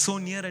that were so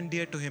near and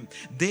dear to him,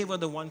 they were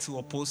the ones who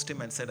opposed him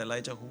and said,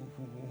 "Elijah,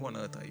 who on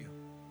earth are you?"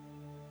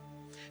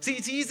 See,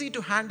 it's easy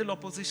to handle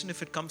opposition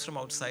if it comes from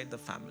outside the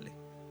family.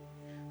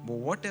 But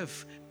what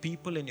if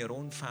people in your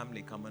own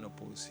family come and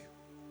oppose you?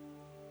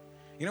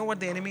 You know what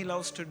the enemy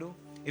loves to do?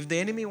 If the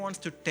enemy wants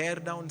to tear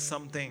down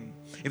something,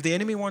 if the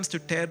enemy wants to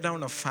tear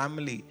down a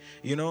family,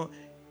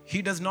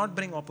 he does not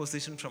bring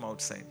opposition from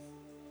outside.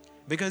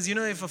 Because,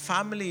 if a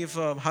family, if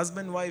a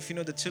husband, wife,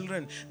 the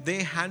children,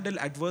 they handle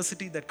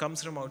adversity that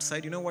comes from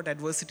outside, you know what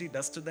adversity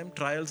does to them?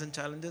 Trials and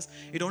challenges.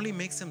 It only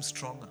makes them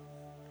stronger.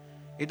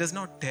 It does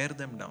not tear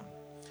them down.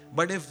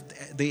 But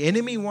if the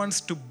enemy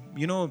wants to,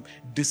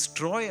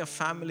 destroy a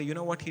family, you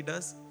know what he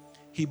does?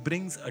 He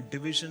brings a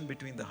division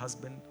between the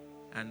husband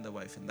and the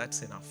wife, and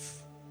that's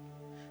enough.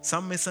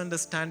 Some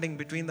misunderstanding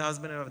between the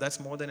husband and wife, that's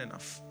more than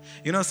enough.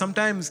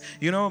 Sometimes,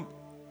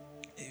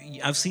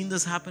 I've seen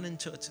this happen in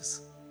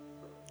churches.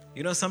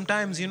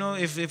 Sometimes,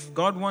 if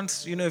God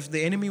wants, if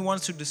the enemy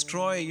wants to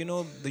destroy,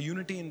 the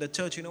unity in the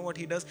church, you know what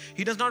he does?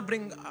 He does not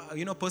bring,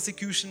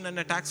 persecution and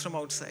attacks from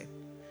outside.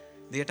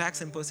 The attacks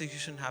and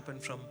persecution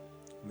happen from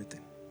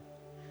within.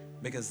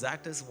 Because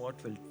that is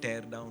what will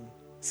tear down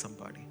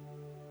somebody.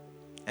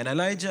 And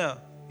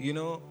Elijah,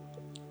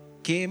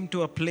 came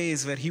to a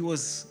place where he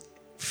was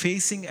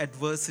facing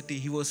adversity,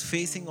 he was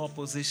facing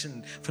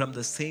opposition from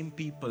the same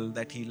people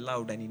that he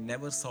loved, and he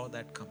never saw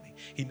that coming.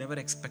 He never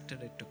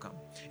expected it to come.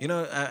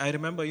 I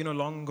remember,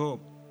 long ago,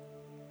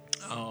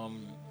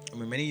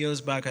 many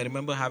years back, I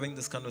remember having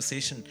this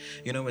conversation,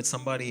 with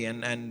somebody,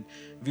 and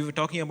we were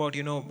talking about,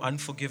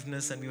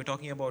 unforgiveness, and we were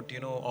talking about,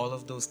 all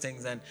of those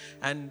things,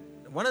 and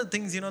one of the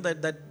things,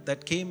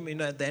 that came,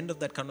 at the end of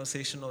that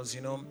conversation was,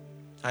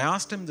 I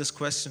asked him this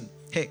question: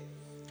 "Hey,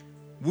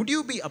 would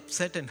you be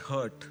upset and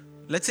hurt?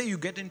 Let's say you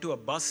get into a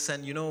bus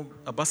and,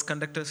 a bus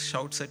conductor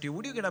shouts at you.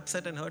 Would you get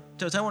upset and hurt?"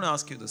 Church, I want to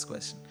ask you this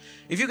question.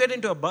 If you get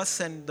into a bus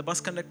and the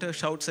bus conductor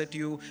shouts at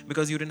you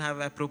because you didn't have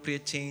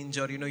appropriate change,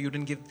 or, you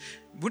didn't give,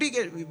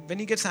 when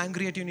he gets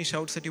angry at you and he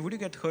shouts at you, would you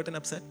get hurt and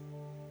upset?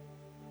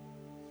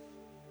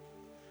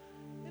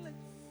 You're like,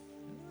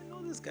 "I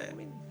know this guy.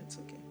 It's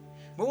okay."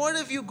 But what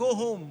if you go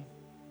home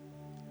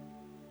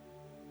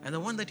And the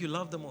one that you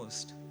love the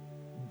most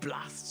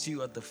blasts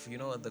you at the,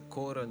 at the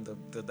core and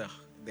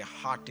their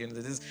heart. They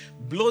just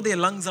blow their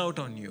lungs out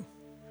on you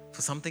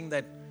for something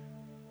that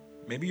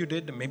maybe you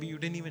did, maybe you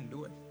didn't even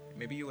do it.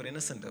 Maybe you were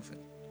innocent of it.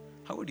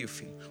 How would you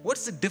feel?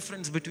 What's the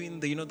difference between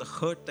the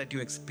hurt that you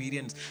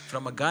experience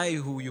from a guy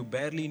who you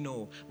barely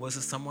know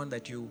versus someone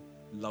that you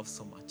love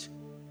so much?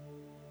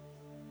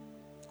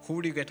 Who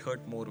would you get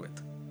hurt more with?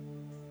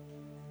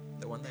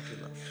 The one that you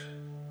love.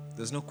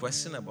 There's no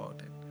question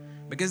about it.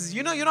 Because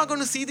you're not going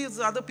to see these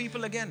other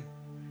people again.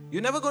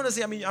 You're never going to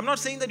see. I'm not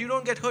saying that you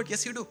don't get hurt.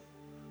 Yes, you do.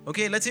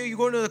 Okay, let's say you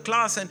go to a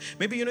class and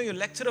maybe your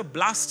lecturer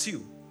blasts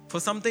you for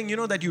something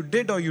that you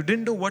did or you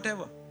didn't do,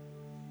 whatever.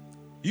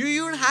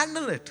 You would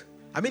handle it.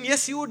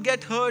 Yes, you would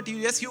get hurt.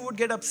 Yes, you would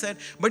get upset.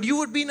 But you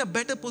would be in a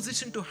better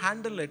position to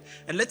handle it.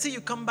 And let's say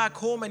you come back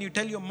home and you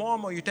tell your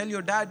mom or you tell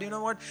your dad, you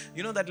know what?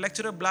 That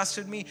lecturer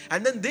blasted me.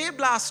 And then they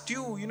blast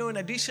you, in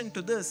addition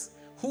to this.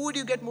 Who would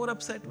you get more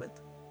upset with?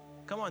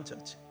 Come on,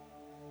 church.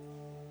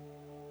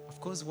 Of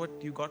course, what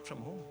you got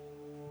from home.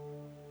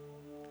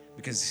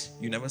 Because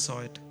you never saw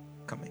it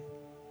coming.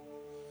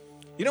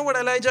 You know what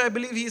Elijah, I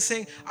believe he is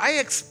saying? I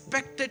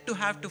expected to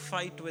have to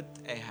fight with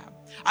Ahab.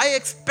 I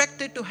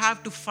expected to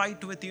have to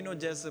fight with,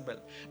 Jezebel.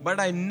 But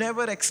I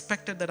never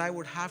expected that I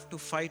would have to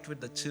fight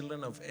with the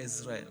children of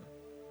Israel.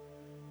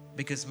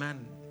 Because,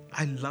 man,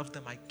 I love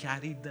them. I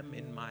carried them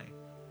in my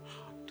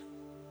heart.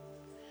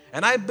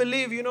 And I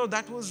believe,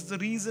 that was the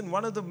reason,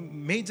 one of the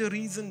major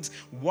reasons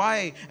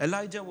why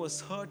Elijah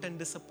was hurt and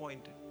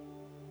disappointed.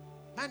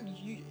 Man,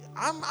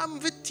 I'm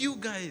with you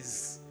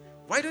guys.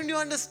 Why don't you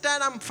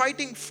understand? I'm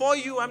fighting for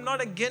you. I'm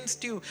not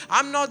against you.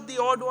 I'm not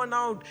the odd one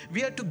out.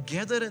 We are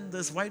together in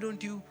this. Why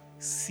don't you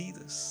see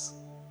this?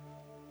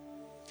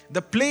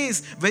 The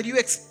place where you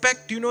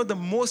expect, the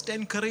most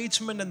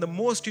encouragement and the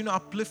most,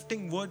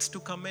 uplifting words to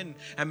come in.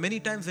 And many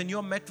times when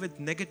you're met with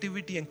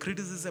negativity and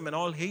criticism and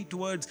all hate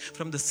words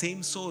from the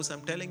same source,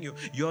 I'm telling you,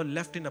 you're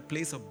left in a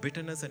place of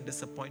bitterness and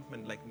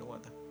disappointment like no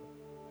other.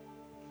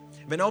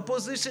 When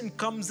opposition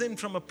comes in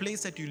from a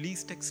place that you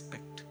least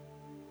expect,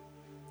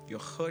 you're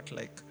hurt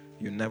like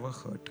you never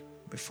hurt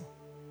before.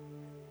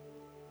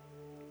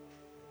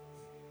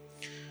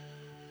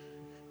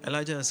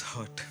 Elijah is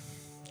hurt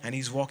and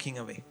he's walking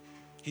away.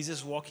 He's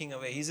just walking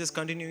away. He's just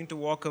continuing to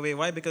walk away.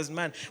 Why? Because,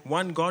 man,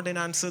 one, God didn't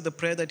answer the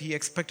prayer that he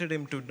expected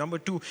him to. Number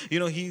two,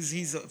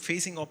 he's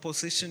facing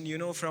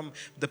opposition, from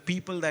the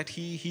people that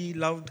he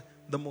loved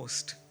the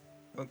most.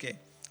 Okay.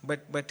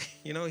 But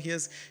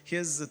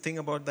here's the thing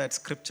about that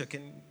scripture.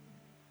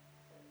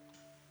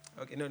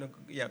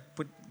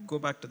 Go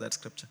back to that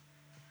scripture.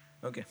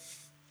 Okay.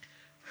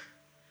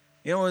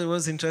 It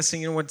was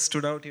interesting, what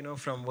stood out,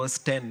 from verse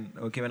 10,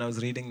 okay, when I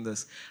was reading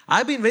this.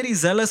 I've been very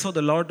zealous for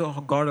the Lord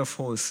God of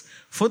hosts.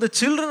 For the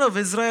children of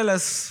Israel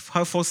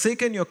have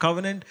forsaken your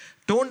covenant,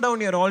 torn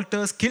down your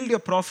altars, killed your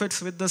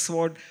prophets with the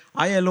sword.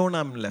 I alone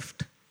am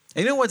left.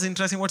 And what's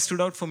interesting, what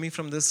stood out for me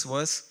from this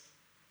verse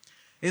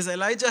is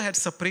Elijah had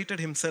separated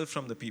himself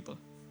from the people.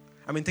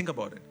 Think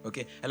about it,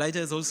 okay? Elijah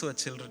is also a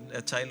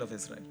child of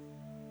Israel.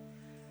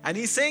 And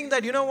he's saying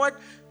that, what?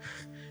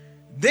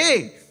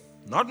 They,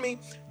 not me,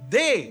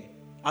 they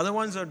are the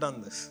ones who have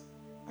done this.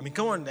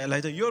 Come on,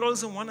 Elijah, you're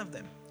also one of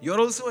them. You're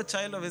also a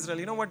child of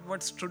Israel.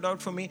 What stood out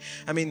for me?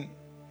 I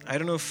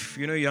don't know if,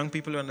 young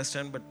people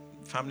understand, but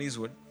families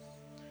would.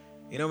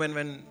 When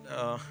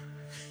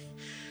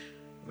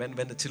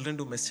the children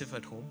do mischief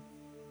at home,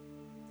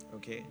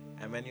 okay,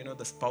 and when,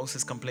 the spouse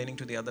is complaining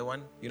to the other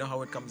one,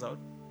 how it comes out?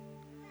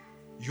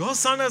 Your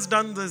son has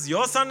done this,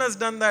 your son has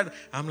done that.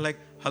 I'm like,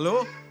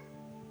 hello?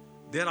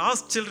 They're our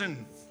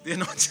children. They're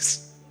not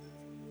just...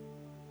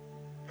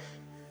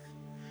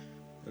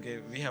 Okay,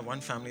 we have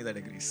one family that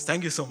agrees.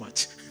 Thank you so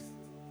much.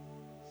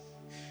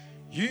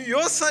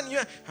 Your son,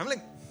 I'm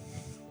like,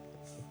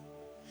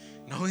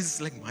 now he's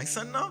like my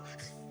son now?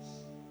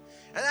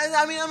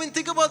 And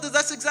think about this.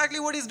 That's exactly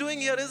what he's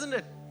doing here, isn't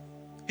it?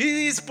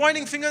 He's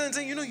pointing fingers and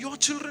saying, your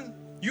children,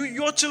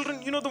 your children,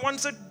 the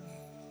ones that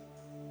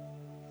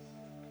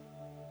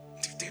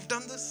they've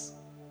done this.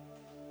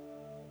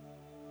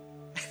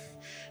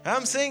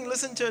 I'm saying,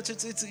 listen, church,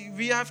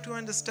 we have to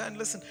understand,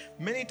 listen,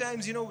 many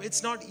times,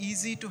 it's not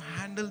easy to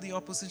handle the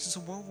opposition. So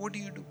what do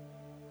you do?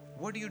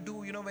 What do you do,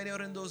 when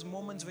you're in those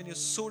moments when you're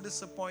so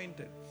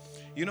disappointed?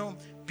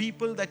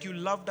 People that you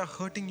loved are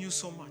hurting you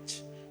so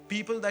much.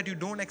 People that you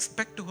don't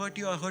expect to hurt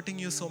you are hurting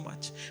you so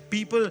much.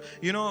 People,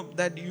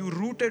 that you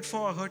rooted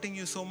for are hurting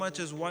you so much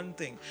is one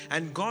thing.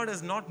 And God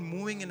is not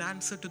moving in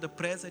answer to the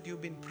prayers that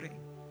you've been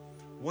praying.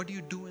 What do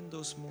you do in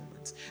those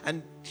moments?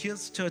 And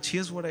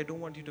here's what I don't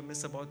want you to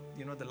miss about,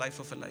 the life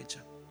of Elijah.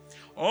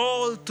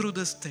 All through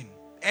this thing,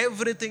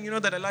 everything,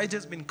 that Elijah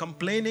has been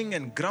complaining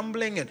and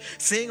grumbling and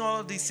saying all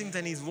of these things,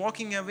 and he's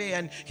walking away.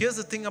 And here's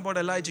the thing about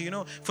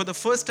Elijah, for the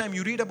first time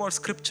you read about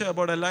scripture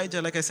about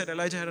Elijah, like I said,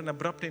 Elijah had an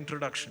abrupt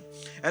introduction.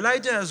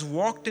 Elijah has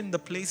walked in the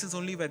places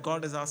only where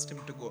God has asked him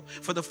to go.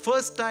 For the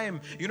first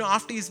time,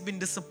 after he's been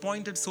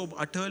disappointed so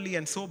utterly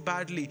and so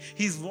badly,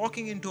 he's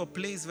walking into a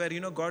place where,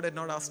 God had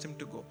not asked him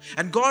to go.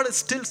 And God is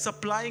still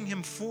supplying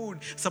him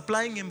food.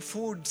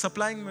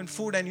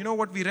 And you know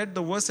what we read,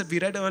 the verse that we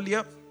read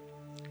earlier?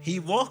 He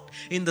walked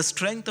in the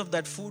strength of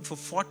that food for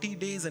 40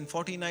 days and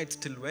 40 nights.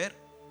 Till where?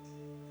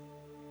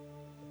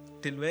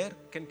 Till where?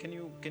 Can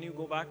you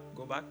go back?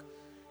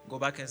 Go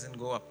back as in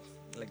go up.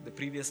 Like the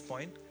previous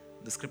point,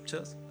 the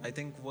scriptures. I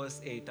think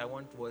verse 8. I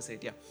want verse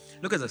 8. Yeah.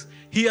 Look at this.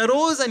 He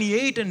arose and he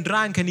ate and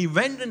drank, and he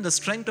went in the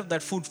strength of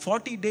that food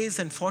 40 days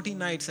and 40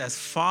 nights, as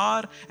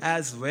far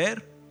as where?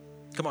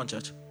 Come on,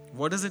 church.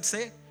 What does it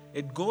say?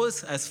 It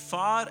goes as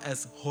far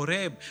as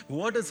Horeb.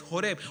 What is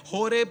Horeb?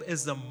 Horeb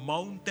is the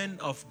mountain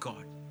of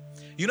God.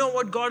 You know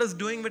what God is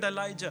doing with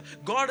Elijah?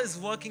 God is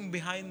working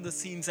behind the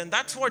scenes. And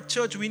that's what,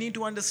 church, we need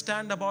to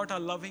understand about our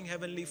loving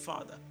Heavenly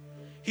Father.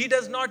 He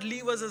does not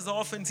leave us as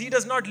orphans. He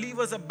does not leave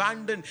us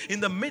abandoned. In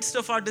the midst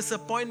of our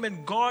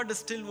disappointment, God is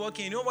still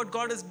working. You know what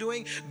God is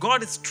doing?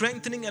 God is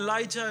strengthening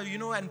Elijah,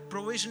 and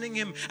provisioning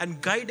him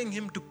and guiding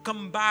him to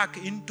come back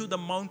into the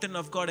mountain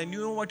of God. And you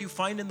know what you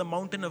find in the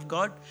mountain of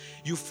God?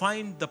 You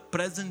find the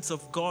presence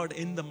of God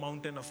in the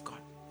mountain of God.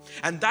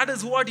 And that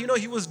is what,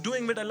 he was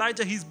doing with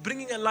Elijah. He's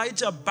bringing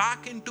Elijah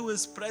back into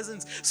his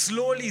presence,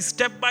 slowly,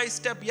 step by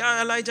step.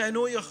 Yeah, Elijah, I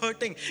know you're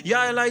hurting.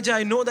 Yeah, Elijah,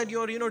 I know that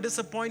you're,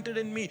 disappointed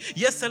in me.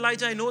 Yes,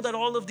 Elijah, I know that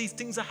all of these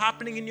things are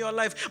happening in your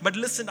life. But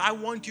listen, I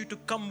want you to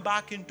come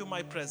back into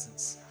my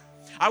presence.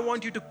 I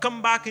want you to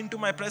come back into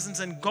my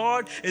presence. And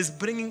God is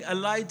bringing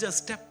Elijah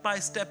step by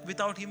step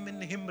without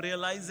him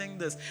realizing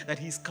this, that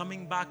he's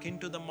coming back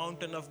into the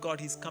mountain of God.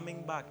 He's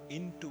coming back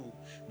into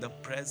the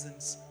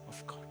presence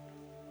of God.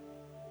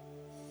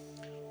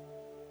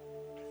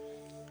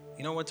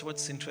 You know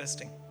what's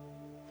interesting?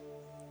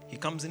 He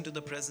comes into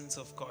the presence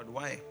of God.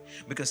 Why?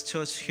 Because,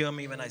 church, hear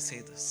me when I say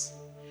this.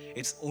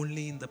 It's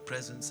only in the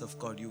presence of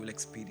God you will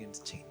experience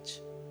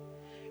change.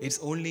 It's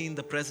only in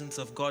the presence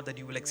of God that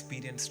you will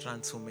experience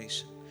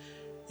transformation.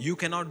 You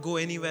cannot go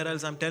anywhere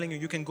else. I'm telling you,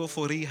 you can go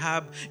for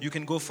rehab, you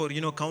can go for,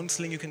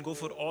 counseling, you can go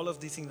for all of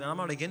these things. And I'm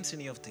not against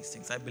any of these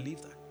things. I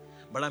believe that.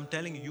 But I'm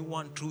telling you, you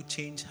want true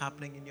change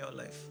happening in your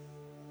life.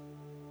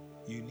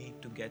 You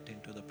need to get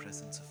into the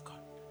presence of God.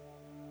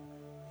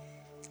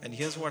 And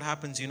here's what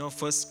happens, 1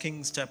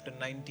 Kings chapter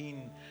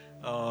 19,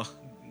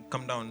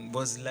 come down,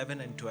 verse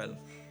 11 and 12.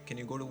 Can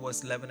you go to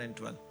verse 11 and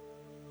 12?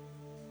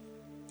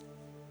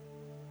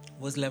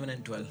 Verse 11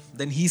 and 12.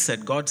 Then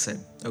God said,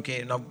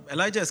 okay, now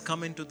Elijah has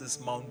come into this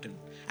mountain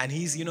and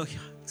he's,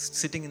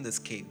 sitting in this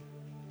cave.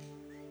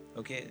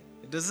 Okay,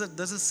 does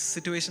this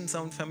situation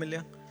sound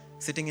familiar?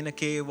 Sitting in a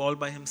cave all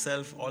by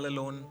himself, all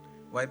alone.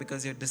 Why?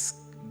 Because you're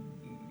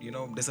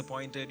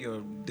disappointed,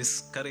 you're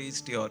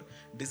discouraged, you're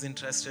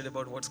disinterested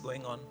about what's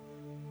going on.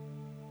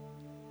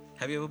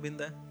 Have you ever been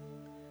there?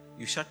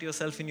 You shut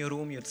yourself in your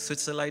room, you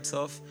switch the lights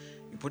off,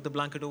 you put the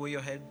blanket over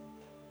your head,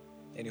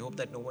 and you hope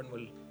that no one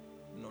will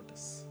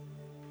notice.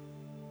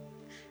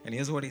 And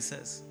here's what he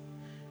says.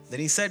 Then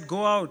he said,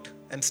 go out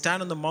and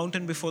stand on the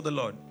mountain before the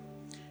Lord.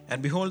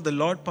 And behold, the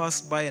Lord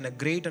passed by, and a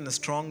great and a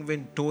strong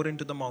wind tore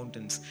into the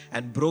mountains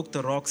and broke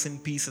the rocks in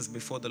pieces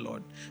before the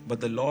Lord. But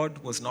the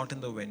Lord was not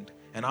in the wind.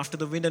 And after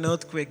the wind, an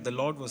earthquake, the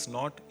Lord was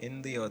not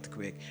in the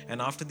earthquake.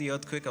 And after the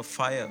earthquake, a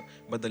fire,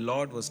 but the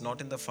Lord was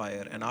not in the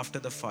fire. And after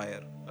the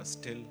fire, a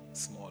still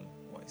small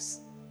voice.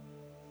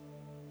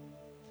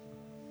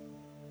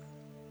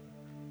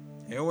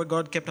 You know what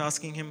God kept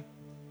asking him?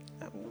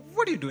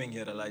 What are you doing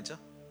here, Elijah?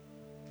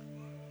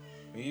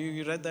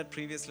 You read that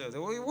previously.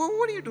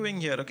 What are you doing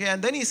here? Okay,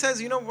 and then he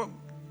says,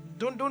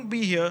 don't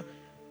be here.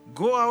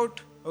 Go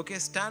out, okay,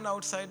 stand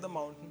outside the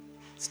mountain.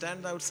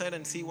 Stand outside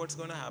and see what's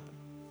going to happen.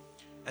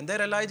 And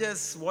there Elijah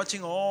is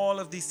watching all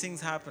of these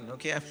things happen.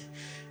 Okay,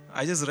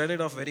 I just read it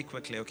off very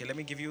quickly. Okay, let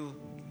me give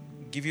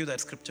you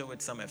that scripture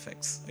with some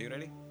effects. Are you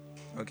ready?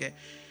 Okay.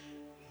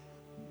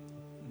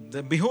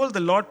 Behold, the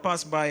Lord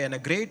passed by, and a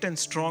great and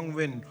strong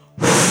wind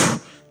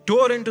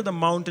tore into the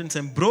mountains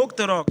and broke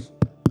the rocks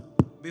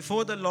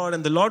before the Lord.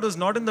 And the Lord was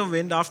not in the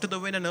wind. After the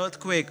wind, an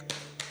earthquake.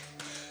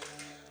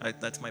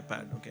 That's my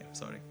pad. Okay,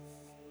 sorry.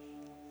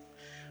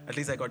 At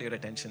least I got your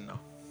attention now.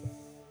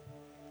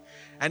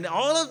 And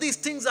all of these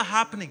things are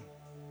happening.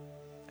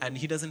 And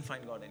he doesn't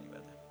find God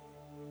anywhere there.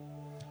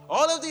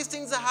 All of these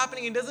things are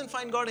happening. He doesn't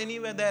find God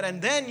anywhere there. And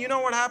then, you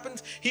know what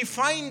happens? He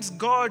finds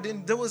God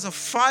there was a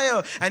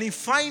fire. And he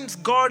finds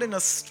God in a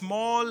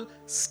small,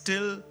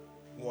 still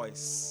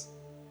voice.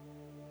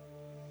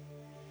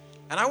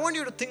 And I want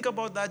you to think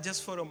about that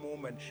just for a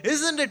moment.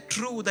 Isn't it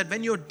true that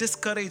when you're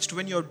discouraged,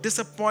 when you're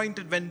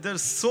disappointed, when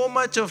there's so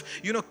much of,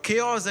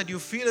 chaos that you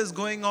feel is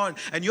going on,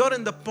 and you're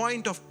in the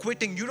point of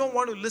quitting, you don't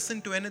want to listen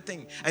to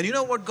anything. And you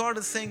know what God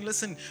is saying?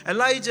 Listen,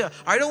 Elijah,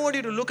 I don't want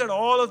you to look at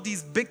all of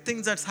these big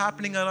things that's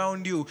happening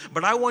around you,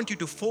 but I want you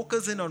to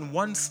focus in on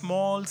one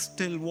small,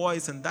 still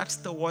voice, and that's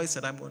the voice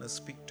that I'm going to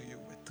speak to you with.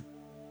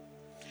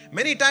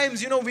 Many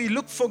times, we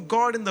look for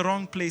God in the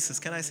wrong places.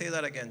 Can I say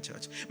that again,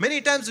 church? Many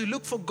times we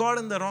look for God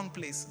in the wrong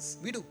places.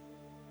 We do.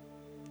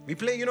 We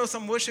play,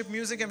 some worship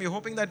music and we're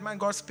hoping that, man,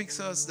 God speaks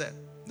to us there.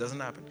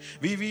 Doesn't happen.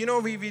 We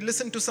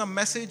listen to some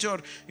message, or,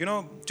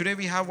 today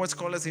we have what's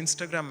called as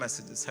Instagram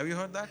messages. Have you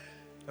heard that?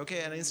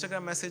 Okay, an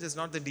Instagram message is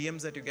not the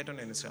DMs that you get on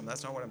Instagram.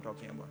 That's not what I'm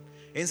talking about.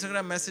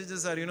 Instagram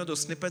messages are, those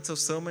snippets of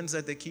sermons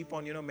that they keep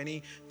on,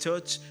 many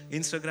church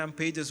Instagram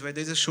pages where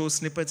they just show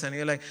snippets and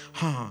you're like,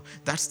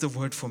 that's the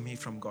word for me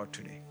from God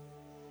today.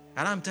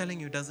 And I'm telling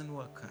you, it doesn't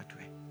work that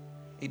way.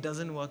 It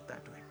doesn't work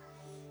that way.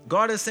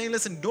 God is saying,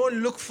 listen,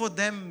 don't look for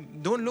them.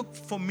 Don't look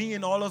for me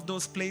in all of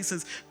those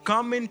places.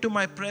 Come into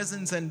my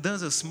presence, and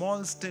there's a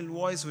small, still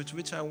voice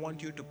which I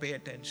want you to pay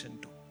attention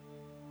to.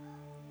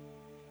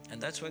 And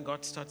that's where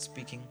God starts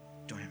speaking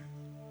to him.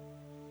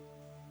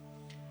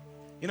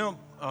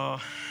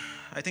 I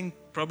think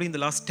probably in the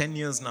last 10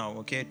 years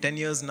now, 10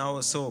 years now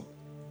or so,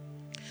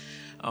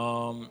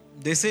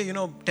 they say,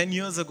 10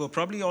 years ago,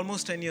 probably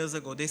almost 10 years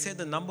ago, they say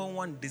the number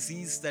one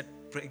disease that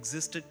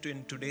existed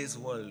in today's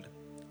world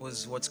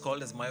was what's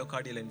called as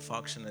myocardial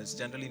infarction. It's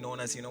generally known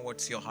as,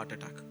 what's your heart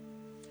attack.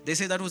 They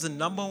say that was the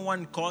number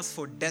one cause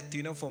for death,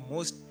 for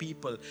most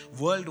people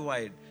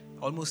worldwide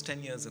almost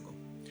 10 years ago.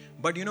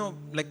 But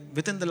like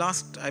within the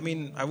last,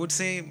 I would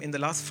say in the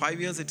last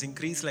 5 years, it's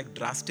increased like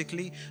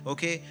drastically.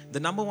 Okay, the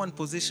number one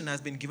position has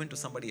been given to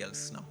somebody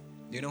else now.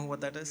 Do you know what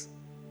that is?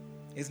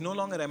 It's no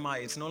longer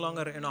MI. It's no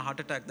longer heart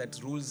attack that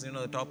rules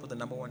the top of the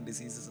number one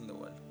diseases in the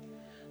world.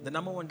 The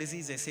number one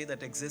disease they say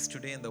that exists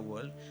today in the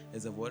world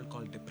is a word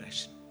called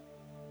depression.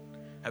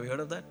 Have you heard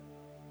of that?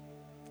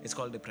 It's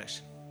called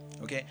depression.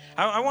 Okay,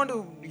 I want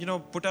to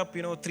put up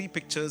 3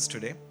 pictures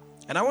today.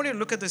 And I want you to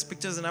look at these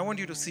pictures and I want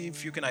you to see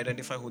if you can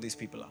identify who these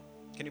people are.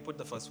 Can you put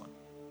the first one?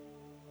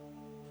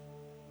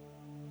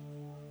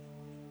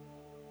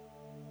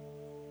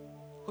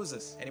 Who's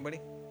this? Anybody?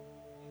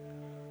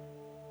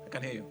 I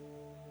can't hear you.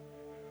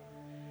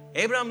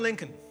 Abraham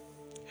Lincoln.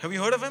 Have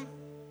you heard of him?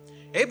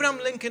 Abraham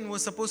Lincoln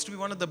was supposed to be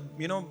one of the,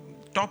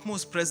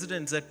 topmost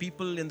presidents that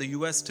people in the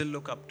US still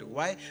look up to.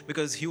 Why?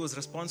 Because he was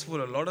responsible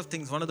for a lot of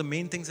things. One of the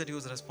main things that he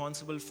was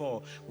responsible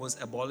for was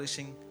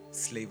abolishing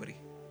slavery.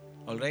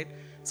 All right?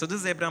 So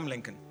this is Abraham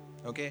Lincoln.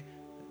 Okay?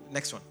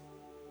 Next one.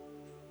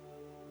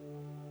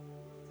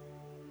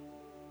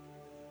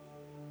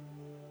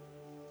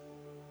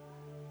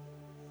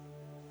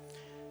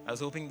 I was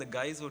hoping the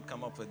guys would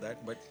come up with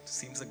that, but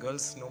seems the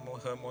girls know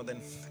her more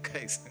than the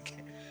guys.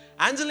 Okay.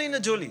 Angelina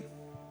Jolie.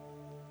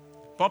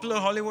 Popular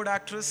Hollywood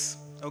actress.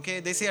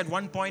 Okay, they say at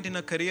one point in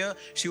her career,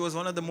 she was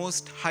one of the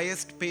most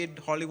highest paid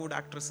Hollywood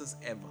actresses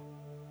ever.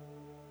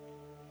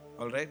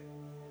 All right?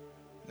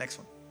 Next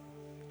one.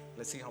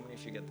 Let's see how many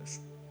of you get this.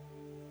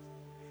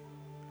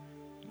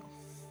 No.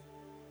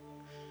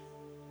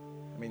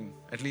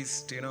 At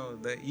least,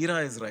 the era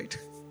is right.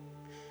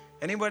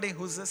 Anybody?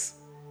 Who's this?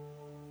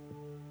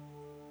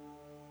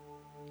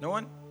 No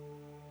one?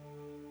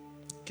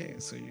 Okay,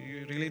 so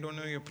you really don't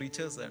know your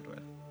preachers that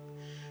well.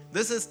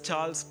 This is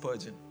Charles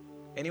Spurgeon.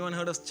 Anyone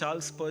heard of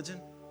Charles Spurgeon?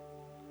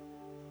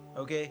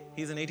 Okay,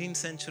 he's an 18th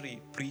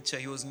century preacher.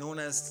 He was known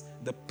as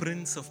the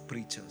Prince of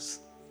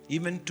Preachers.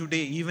 Even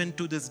today, even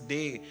to this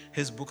day,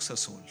 his books are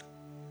sold.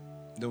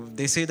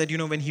 They say that,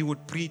 when he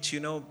would preach,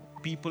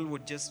 people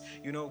would just,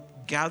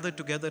 gather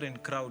together in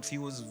crowds. He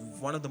was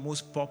one of the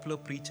most popular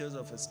preachers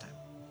of his time.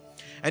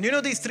 And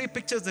these 3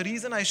 pictures, the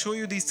reason I show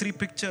you these 3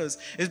 pictures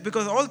is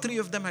because all 3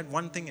 of them had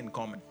one thing in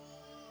common.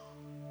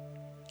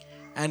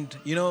 And,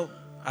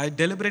 I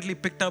deliberately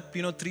picked up,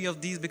 3 of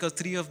these because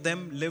 3 of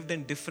them lived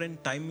in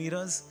different time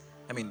eras.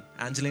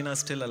 Angelina is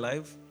still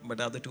alive, but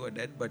the other 2 are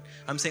dead. But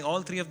I'm saying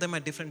all 3 of them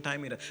had different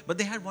time eras. But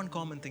they had one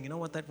common thing. You know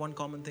what that one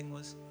common thing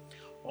was?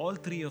 All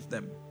 3 of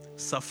them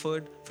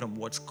suffered from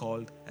what's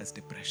called as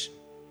depression.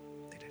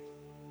 They did.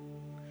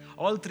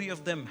 All 3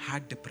 of them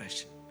had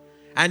depression.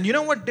 And you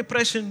know what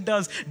depression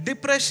does?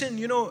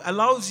 Depression,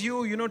 allows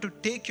you, to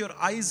take your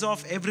eyes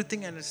off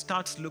everything and it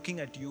starts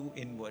looking at you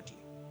inwardly.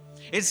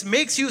 It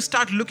makes you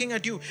start looking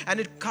at you and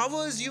it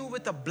covers you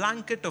with a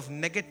blanket of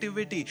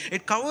negativity.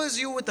 It covers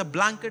you with a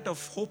blanket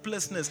of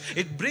hopelessness.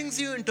 It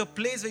brings you into a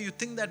place where you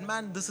think that,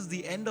 man, this is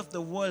the end of the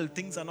world.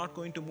 Things are not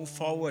going to move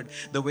forward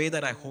the way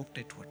that I hoped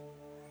it would.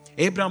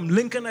 Abraham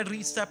Lincoln had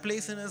reached that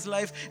place in his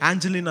life.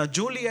 Angelina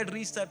Jolie had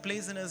reached that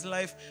place in his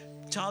life.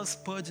 Charles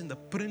Spurgeon, the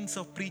Prince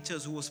of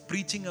Preachers who was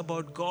preaching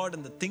about God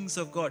and the things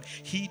of God,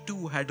 he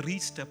too had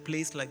reached a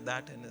place like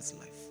that in his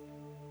life.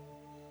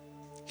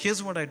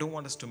 Here's what I don't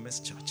want us to miss,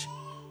 church.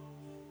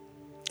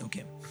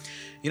 Okay.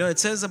 It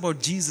says about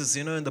Jesus,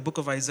 in the book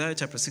of Isaiah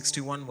chapter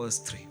 61 verse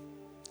 3.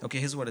 Okay,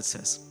 here's what it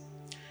says.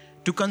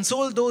 to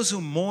console those who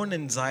mourn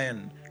in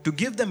Zion, to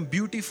give them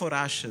beauty for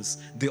ashes,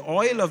 the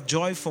oil of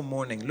joy for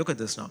mourning. Look at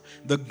this now.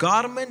 The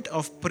garment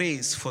of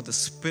praise for the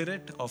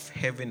spirit of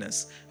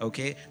heaviness.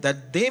 Okay?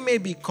 That they may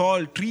be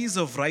called trees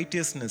of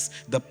righteousness,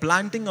 the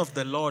planting of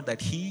the Lord,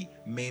 that he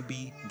may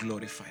be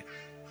glorified.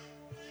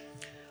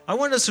 I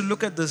want us to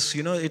look at this.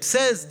 It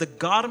says the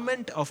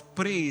garment of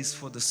praise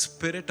for the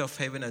spirit of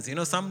heaviness.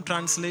 Some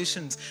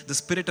translations, the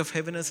spirit of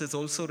heaviness is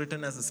also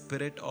written as the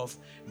spirit of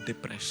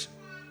depression.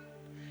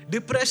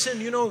 Depression,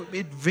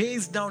 it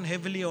weighs down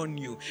heavily on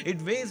you.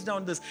 It weighs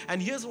down this.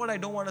 And here's what I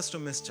don't want us to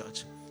miss,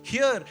 church.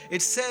 Here,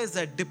 it says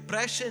that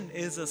depression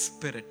is a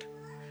spirit.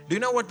 Do you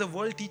know what the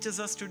world teaches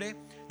us today?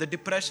 That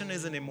depression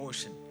is an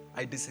emotion.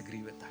 I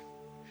disagree with that.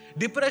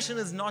 Depression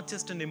is not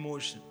just an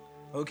emotion.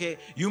 Okay?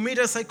 You meet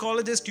a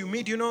psychologist, you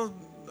meet,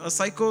 a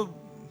psycho.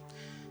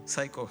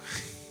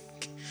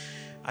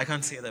 I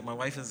can't say that. My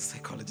wife is a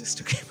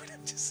psychologist, okay? But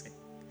I'm just saying.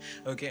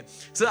 Okay,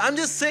 so I'm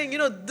just saying,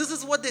 this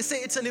is what they say.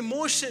 It's an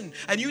emotion,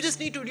 and you just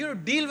need to,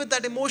 deal with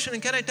that emotion.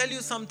 And can I tell you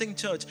something,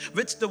 church,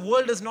 which the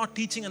world is not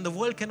teaching, and the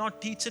world cannot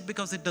teach it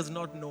because it does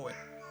not know it.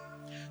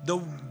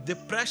 The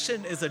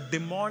depression is a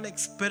demonic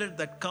spirit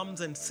that comes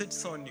and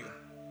sits on you,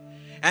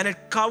 and it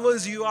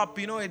covers you up.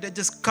 It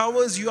just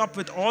covers you up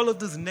with all of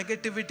this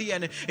negativity,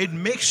 and it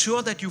makes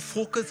sure that you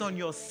focus on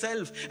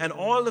yourself and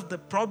all of the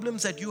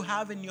problems that you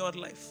have in your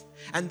life.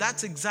 And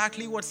that's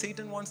exactly what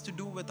Satan wants to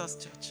do with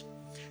us, church.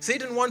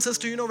 Satan wants us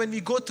to, when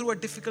we go through a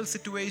difficult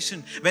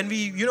situation, when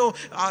we,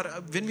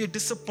 when we're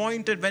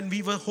disappointed, when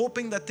we were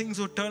hoping that things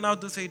would turn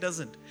out this way, it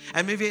doesn't.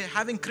 And when we're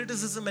having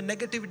criticism and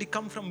negativity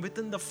come from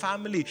within the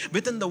family,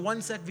 within the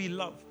ones that we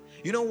love.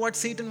 You know what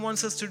Satan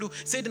wants us to do?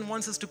 Satan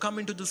wants us to come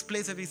into this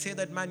place where we say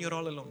that, man, you're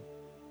all alone.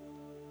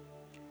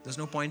 There's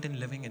no point in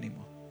living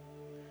anymore.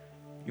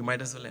 You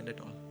might as well end it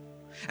all.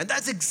 And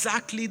that's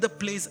exactly the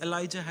place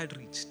Elijah had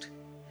reached.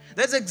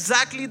 That's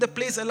exactly the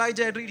place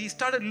Elijah had reached. He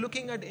started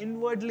looking at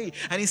inwardly,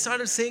 and he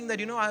started saying that,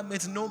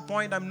 it's no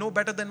point. I'm no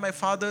better than my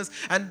fathers.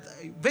 And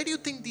where do you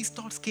think these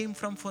thoughts came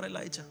from for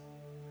Elijah?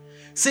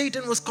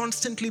 Satan was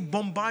constantly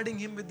bombarding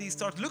him with these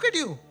thoughts. Look at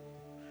you.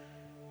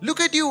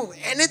 Look at you.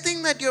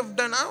 Anything that you have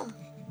done,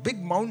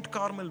 big Mount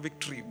Carmel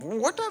victory.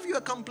 What have you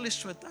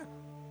accomplished with that?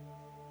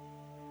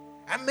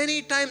 And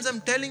many times I'm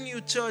telling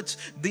you, church,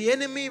 the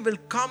enemy will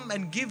come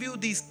and give you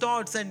these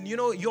thoughts, and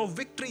your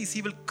victories,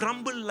 he will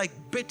crumble like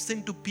bits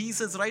into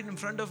pieces right in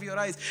front of your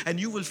eyes, and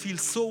you will feel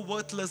so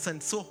worthless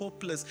and so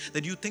hopeless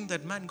that you think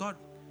that, man, God,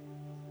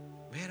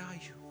 where are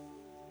you?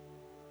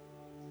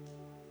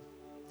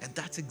 And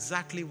that's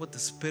exactly what the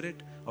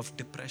spirit of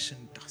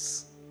depression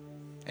does.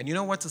 And you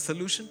know what's the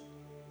solution?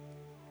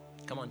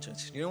 Come on,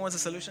 church. You know what's the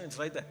solution? It's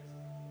right there.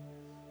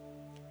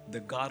 The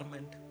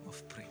garment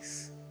of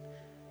praise.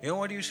 You know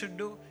what you should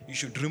do? You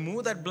should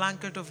remove that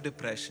blanket of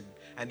depression,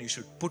 and you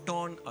should put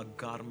on a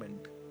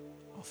garment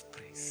of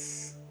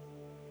praise.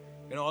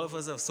 All of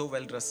us are so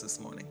well dressed this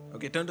morning.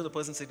 Okay, turn to the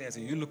person sitting and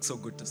say, you look so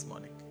good this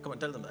morning. Come on,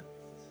 tell them that.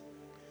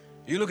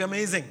 You look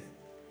amazing.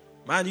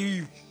 Man,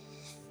 you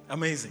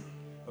amazing.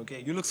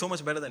 Okay, you look so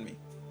much better than me.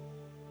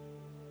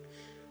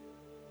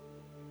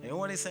 You know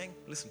what he's saying?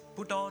 Listen,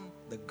 put on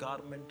the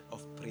garment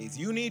of praise.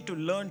 You need to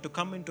learn to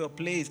come into a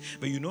place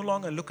where you no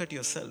longer look at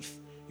yourself.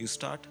 You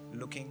start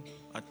looking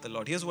at the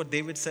Lord. Here's what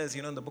David says,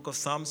 in the book of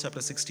Psalms,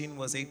 chapter 16,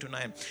 verse 8 to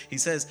 9. He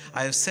says,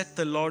 I have set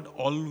the Lord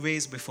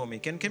always before me.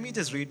 Can we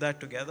just read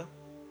that together?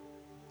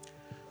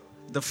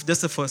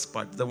 Just the first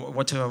part,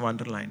 what I've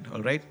underlined,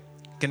 all right?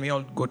 Can we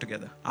all go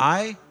together?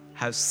 I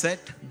have set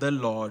the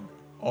Lord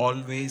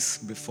always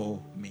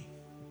before me.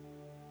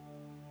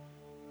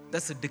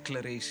 That's a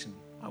declaration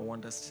I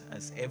want us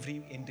as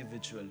every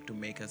individual to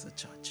make as a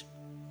church.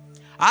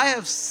 I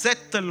have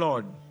set the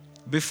Lord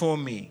before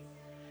me.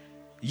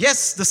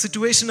 Yes, the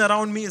situation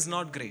around me is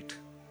not great.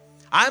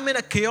 I'm in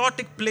a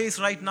chaotic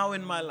place right now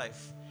in my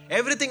life.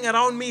 Everything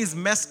around me is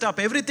messed up.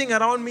 Everything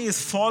around me is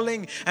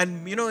falling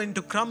and,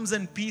 into crumbs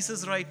and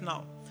pieces right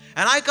now.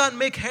 And I can't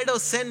make head or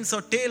sense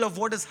or tail of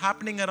what is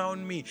happening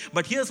around me.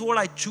 But here's what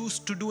I choose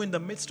to do in the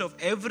midst of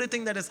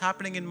everything that is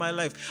happening in my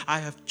life. I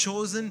have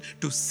chosen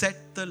to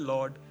set the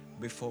Lord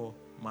before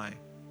my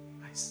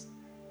eyes.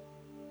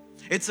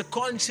 It's a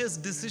conscious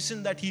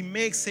decision that he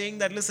makes, saying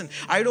that, listen,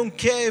 I don't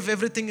care if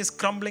everything is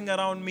crumbling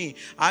around me.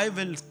 I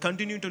will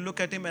continue to look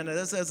at him. And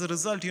as a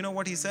result, you know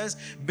what he says?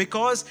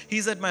 Because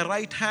he's at my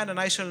right hand and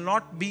I shall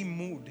not be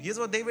moved. Here's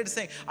what David is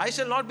saying. I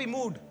shall not be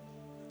moved.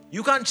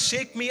 You can't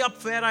shake me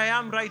up where I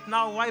am right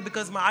now. Why?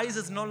 Because my eyes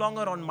is no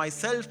longer on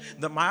myself.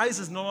 My eyes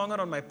is no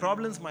longer on my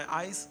problems. My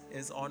eyes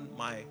is on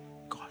my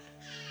God.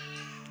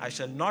 I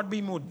shall not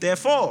be moved.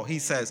 Therefore, he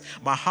says,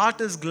 my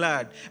heart is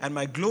glad and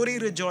my glory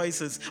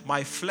rejoices.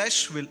 My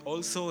flesh will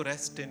also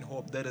rest in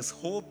hope. There is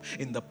hope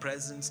in the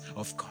presence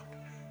of God.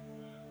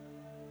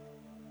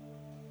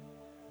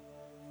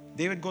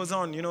 David goes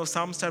on,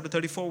 Psalms chapter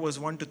 34 verse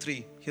 1 to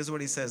 3. Here's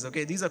what he says.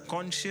 Okay, these are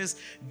conscious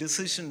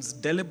decisions,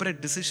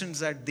 deliberate decisions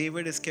that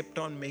David has kept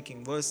on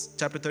making.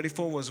 Chapter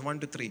 34 verse 1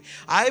 to 3.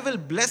 I will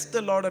bless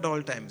the Lord at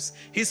all times.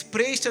 His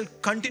praise shall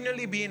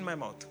continually be in my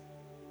mouth.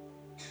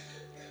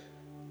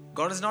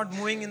 God is not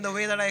moving in the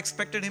way that I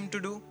expected him to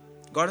do.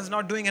 God is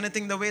not doing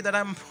anything the way that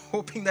I'm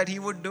hoping that he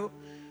would do.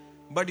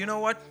 But you know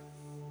what?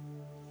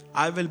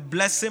 I will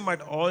bless him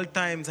at all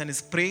times, and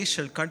his praise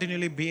shall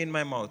continually be in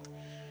my mouth.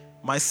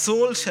 My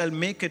soul shall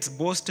make its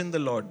boast in the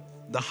Lord.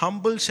 The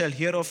humble shall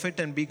hear of it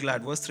and be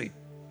glad. Verse 3.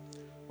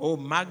 Oh,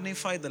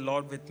 magnify the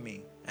Lord with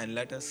me, and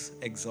let us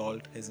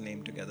exalt his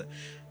name together.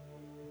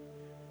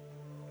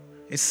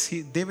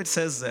 David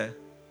says there,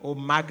 oh,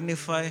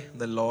 magnify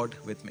the Lord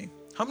with me.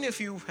 How many of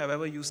you have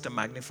ever used a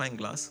magnifying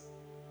glass?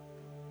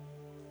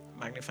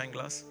 Magnifying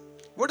glass?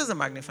 What does a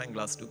magnifying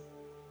glass do?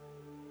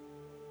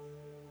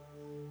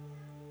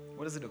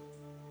 What does it do?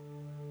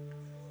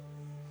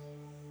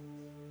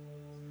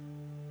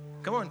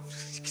 Come on.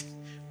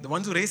 The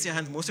ones who raised your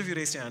hands, most of you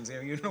raised your hands.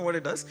 You know what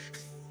it does?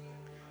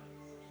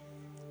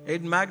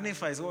 It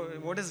magnifies.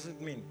 What does it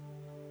mean?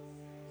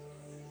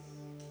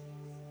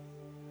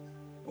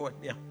 What?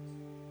 Yeah.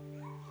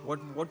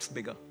 What's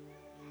bigger?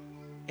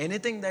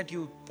 Anything that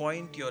you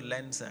point your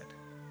lens at,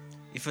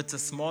 if it's a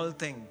small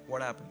thing,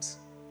 what happens?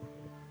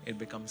 It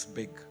becomes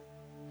big.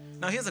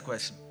 Now here's a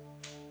question.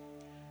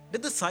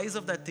 Did the size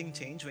of that thing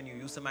change when you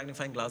used the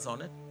magnifying glass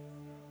on it?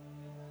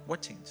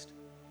 What changed?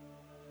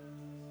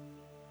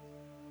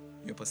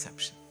 Your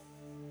perception.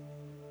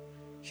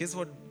 Here's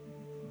what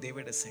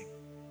David is saying.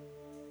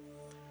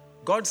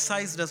 God's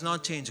size does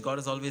not change. God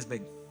is always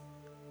big.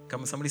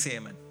 Come on, somebody say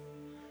amen.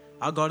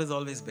 Our God is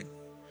always big.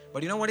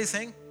 But you know what he's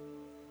saying?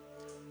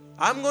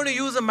 I'm going to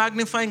use a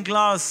magnifying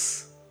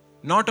glass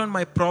not on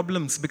my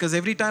problems, because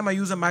every time I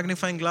use a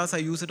magnifying glass, I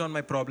use it on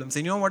my problems.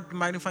 And you know what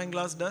magnifying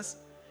glass does?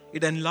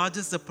 It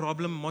enlarges the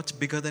problem much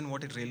bigger than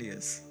what it really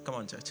is. Come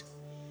on, church.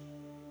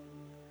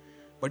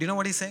 But you know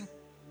what he's saying?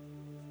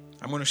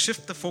 I'm going to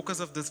shift the focus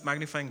of this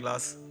magnifying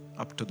glass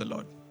up to the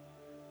Lord.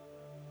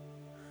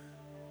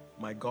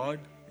 My God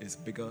is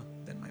bigger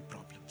than my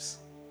problems.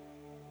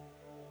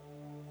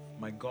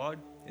 My God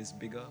is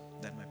bigger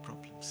than my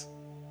problems.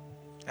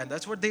 And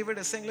that's what David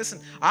is saying. Listen,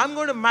 I'm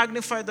going to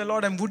magnify the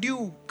Lord, and would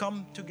you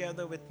come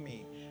together with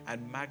me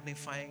and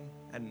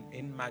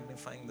in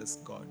magnifying this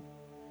God?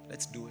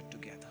 Let's do it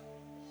together.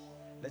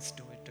 Let's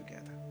do it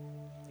together.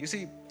 You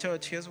see,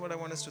 church, here's what I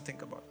want us to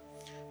think about.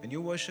 When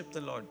you worship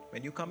the Lord,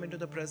 when you come into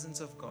the presence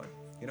of God,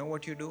 you know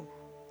what you do?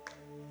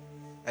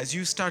 As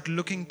you start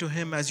looking to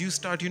him, as you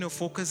start,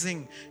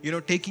 focusing,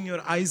 taking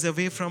your eyes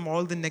away from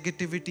all the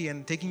negativity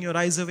and taking your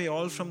eyes away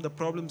all from the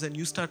problems, and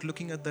you start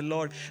looking at the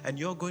Lord, and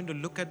you're going to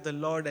look at the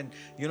Lord, and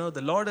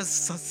the Lord is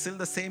still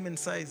the same in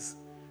size.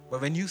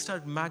 But when you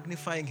start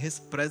magnifying his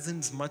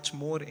presence much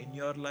more in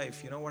your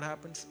life, you know what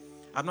happens?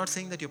 I'm not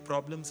saying that your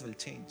problems will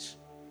change.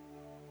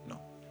 No.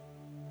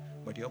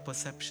 But your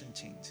perception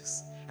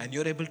changes. And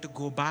you're able to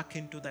go back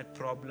into that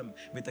problem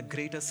with a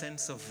greater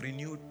sense of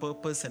renewed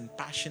purpose and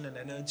passion and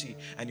energy.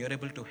 And you're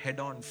able to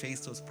head on face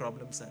those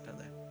problems that are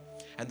there.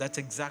 And that's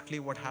exactly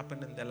what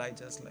happened in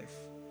Elijah's life.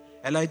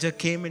 Elijah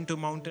came into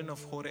mountain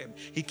of Horeb.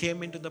 He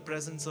came into the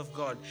presence of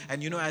God.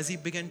 And as he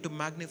began to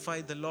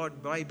magnify the Lord,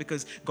 why?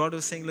 Because God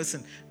was saying,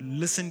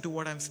 listen to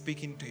what I'm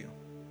speaking to you.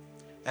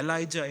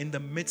 Elijah, in the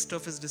midst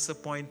of his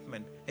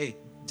disappointment,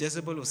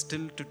 Jezebel was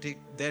still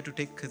there to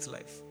take his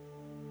life.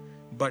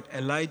 But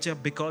Elijah,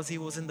 because he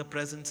was in the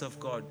presence of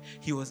God,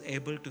 he was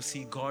able to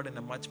see God in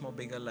a much more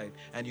bigger light.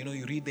 And you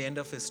read the end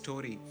of his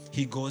story,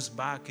 he goes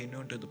back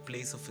to the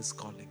place of his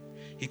calling.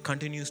 He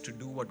continues to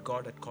do what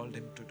God had called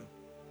him to do.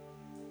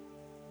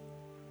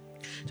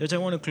 Church, I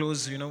want to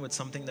close, with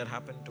something that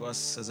happened to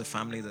us as a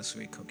family this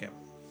week, okay?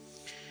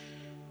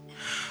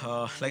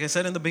 Like I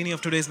said in the beginning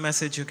of today's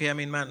message, okay,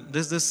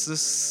 this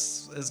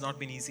has not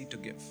been easy to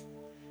give.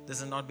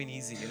 This has not been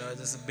easy,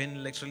 this has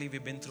been literally,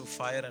 we've been through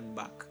fire and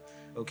back.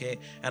 Okay,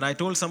 and I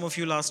told some of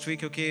you last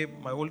week, okay,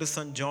 my oldest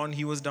son John,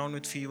 he was down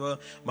with fever.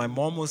 My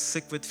mom was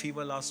sick with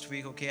fever last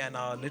week, okay, and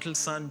our little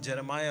son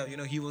Jeremiah,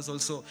 he was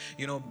also,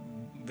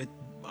 with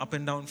up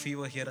and down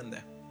fever here and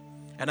there.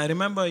 And I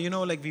remember,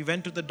 we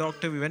went to the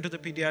doctor, we went to the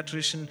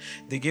pediatrician,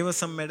 they gave us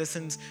some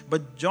medicines,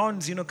 but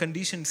John's,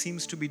 condition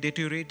seems to be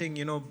deteriorating,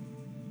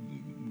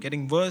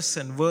 getting worse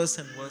and worse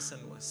and worse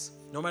and worse.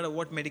 No matter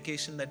what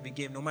medication that we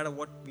gave, no matter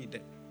what we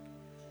did.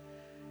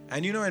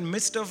 And in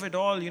midst of it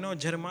all,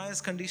 Jeremiah's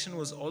condition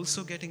was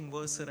also getting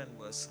worse and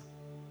worse.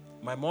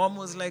 My mom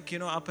was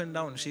up and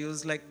down. She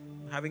was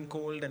having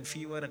cold and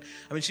fever.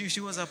 And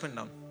she was up and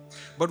down.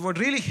 But what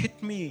really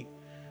hit me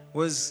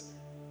was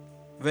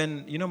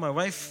when, my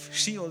wife,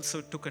 she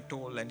also took a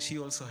toll and she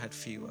also had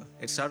fever.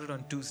 It started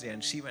on Tuesday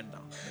and she went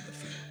down with the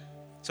fever.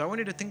 So I want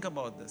you to think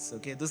about this,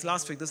 okay? This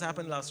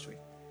happened last week.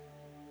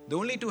 The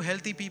only two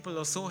healthy people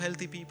or so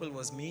healthy people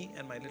was me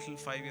and my little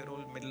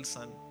 5-year-old middle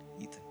son,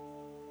 Ethan.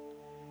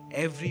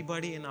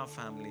 Everybody in our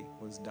family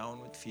was down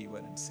with fever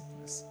and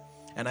sickness.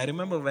 And I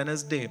remember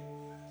Wednesday,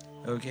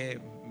 okay,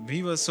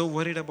 we were so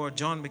worried about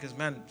John because,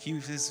 he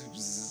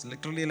was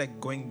literally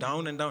going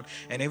down and down.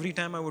 And every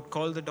time I would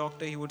call the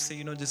doctor, he would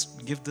say,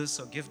 just give this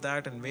or give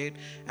that and wait.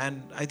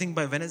 And I think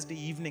by Wednesday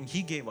evening,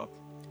 he gave up.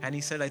 And he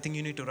said, I think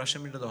you need to rush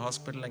him into the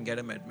hospital and get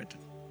him admitted.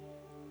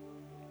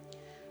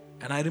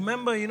 And I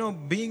remember,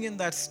 being in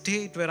that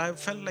state where I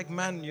felt like,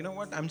 man, you know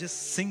what? I'm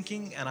just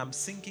sinking and I'm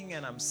sinking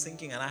and I'm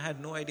sinking, and I had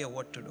no idea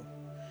what to do.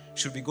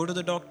 Should we go to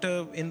the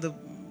doctor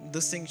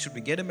this thing? Should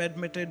we get him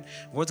admitted?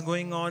 What's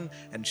going on?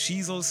 And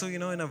she's also,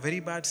 in a very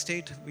bad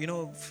state,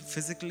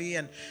 physically,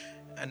 and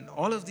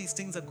all of these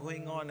things are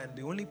going on. And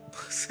the only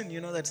person,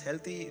 that's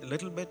healthy a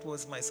little bit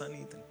was my son,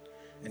 Ethan.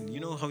 And you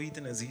know how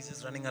Ethan is. He's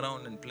just running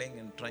around and playing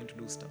and trying to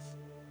do stuff.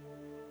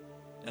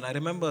 And I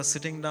remember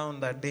sitting down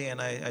that day, and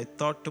I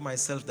thought to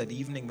myself that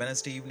evening,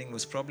 Wednesday evening,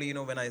 was probably,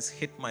 when I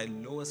hit my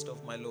lowest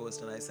of my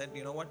lowest. And I said,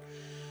 you know what?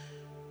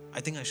 I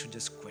think I should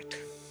just quit.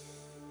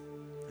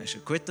 I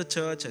should quit the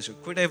church. I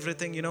should quit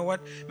everything. You know what?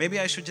 Maybe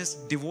I should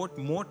just devote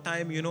more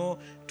time,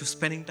 to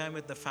spending time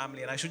with the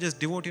family. And I should just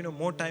devote,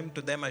 more time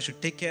to them. I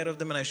should take care of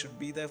them, and I should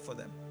be there for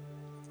them.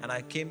 And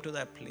I came to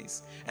that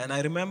place. And I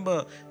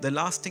remember the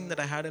last thing that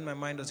I had in my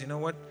mind was, you know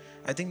what?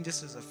 I think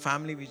just as a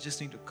family, we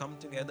just need to come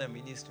together and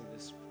we need to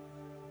just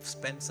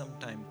spend some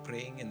time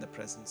praying in the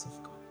presence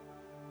of God.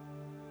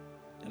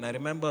 And I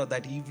remember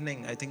that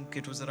evening, I think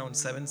it was around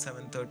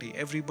 7:30.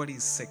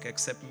 Everybody's sick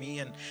except me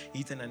and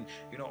Ethan, and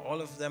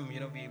all of them,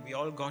 we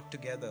all got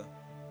together,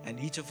 and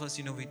each of us,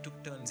 we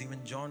took turns.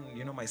 Even John,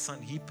 my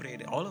son, he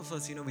prayed. All of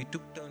us, we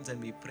took turns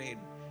and we prayed.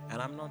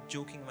 And I'm not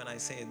joking when I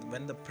say,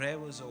 when the prayer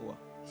was over,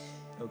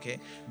 okay,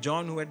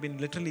 John, who had been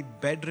literally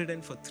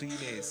bedridden for 3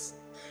 days,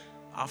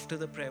 after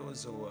the prayer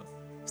was over,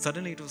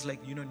 suddenly it was like,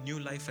 new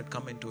life had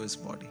come into his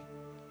body.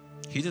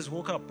 He just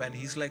woke up and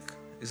he's like,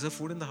 is there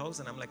food in the house?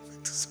 And I'm like,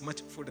 there's so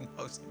much food in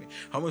the house. I mean,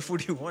 how much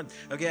food do you want?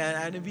 Okay,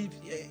 and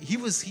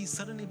he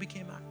suddenly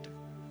became active.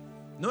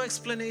 No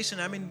explanation.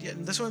 I mean,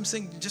 that's what I'm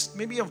saying. Just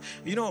maybe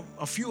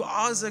a few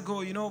hours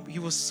ago, he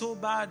was so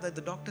bad that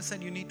the doctor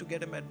said you need to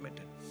get him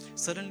admitted.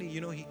 Suddenly,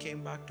 he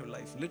came back to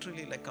life,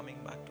 literally like coming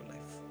back to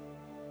life.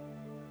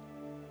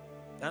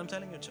 And I'm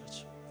telling you,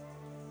 church,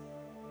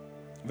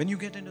 when you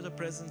get into the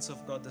presence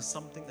of God, there's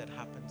something that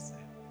happens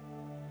there.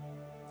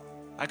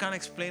 I can't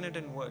explain it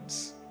in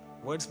words.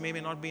 Words may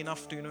not be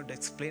enough to, to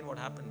explain what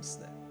happens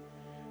there.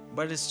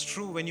 But it's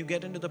true, when you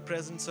get into the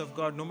presence of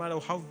God, no matter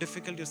how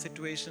difficult your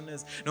situation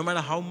is, no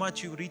matter how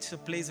much you reach a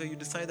place where you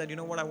decide that,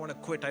 I want to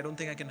quit. I don't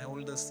think I can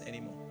hold this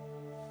anymore.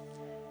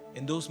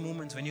 In those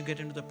moments, when you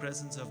get into the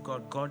presence of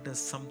God, God does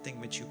something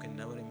which you can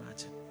never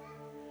imagine.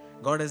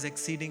 God is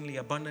exceedingly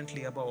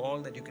abundantly above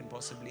all that you can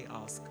possibly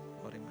ask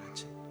or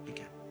imagine. He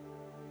can.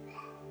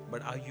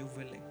 But are you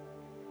willing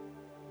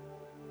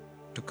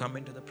to come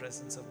into the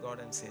presence of God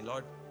and say,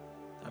 Lord,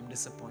 I'm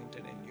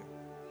disappointed in you,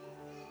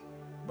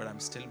 but I'm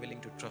still willing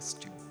to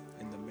trust you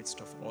in the midst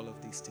of all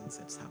of these things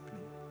that's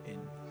happening in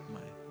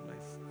my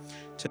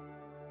life.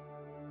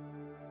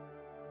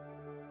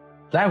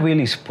 That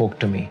really spoke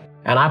to me,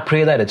 and I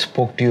pray that it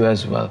spoke to you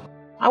as well.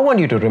 I want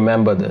you to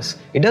remember this.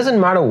 It doesn't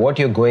matter what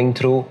you're going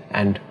through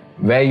and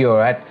where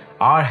you're at,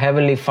 our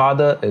Heavenly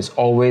Father is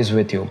always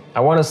with you. I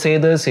want to say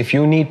this, if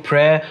you need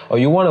prayer or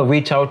you want to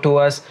reach out to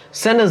us,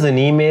 send us an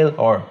email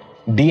or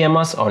DM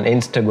us on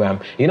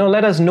Instagram.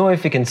 Let us know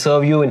if we can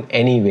serve you in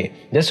any way.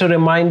 Just a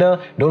reminder,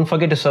 don't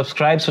forget to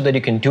subscribe so that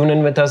you can tune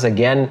in with us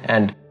again,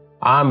 and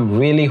I'm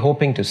really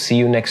hoping to see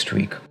you next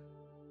week.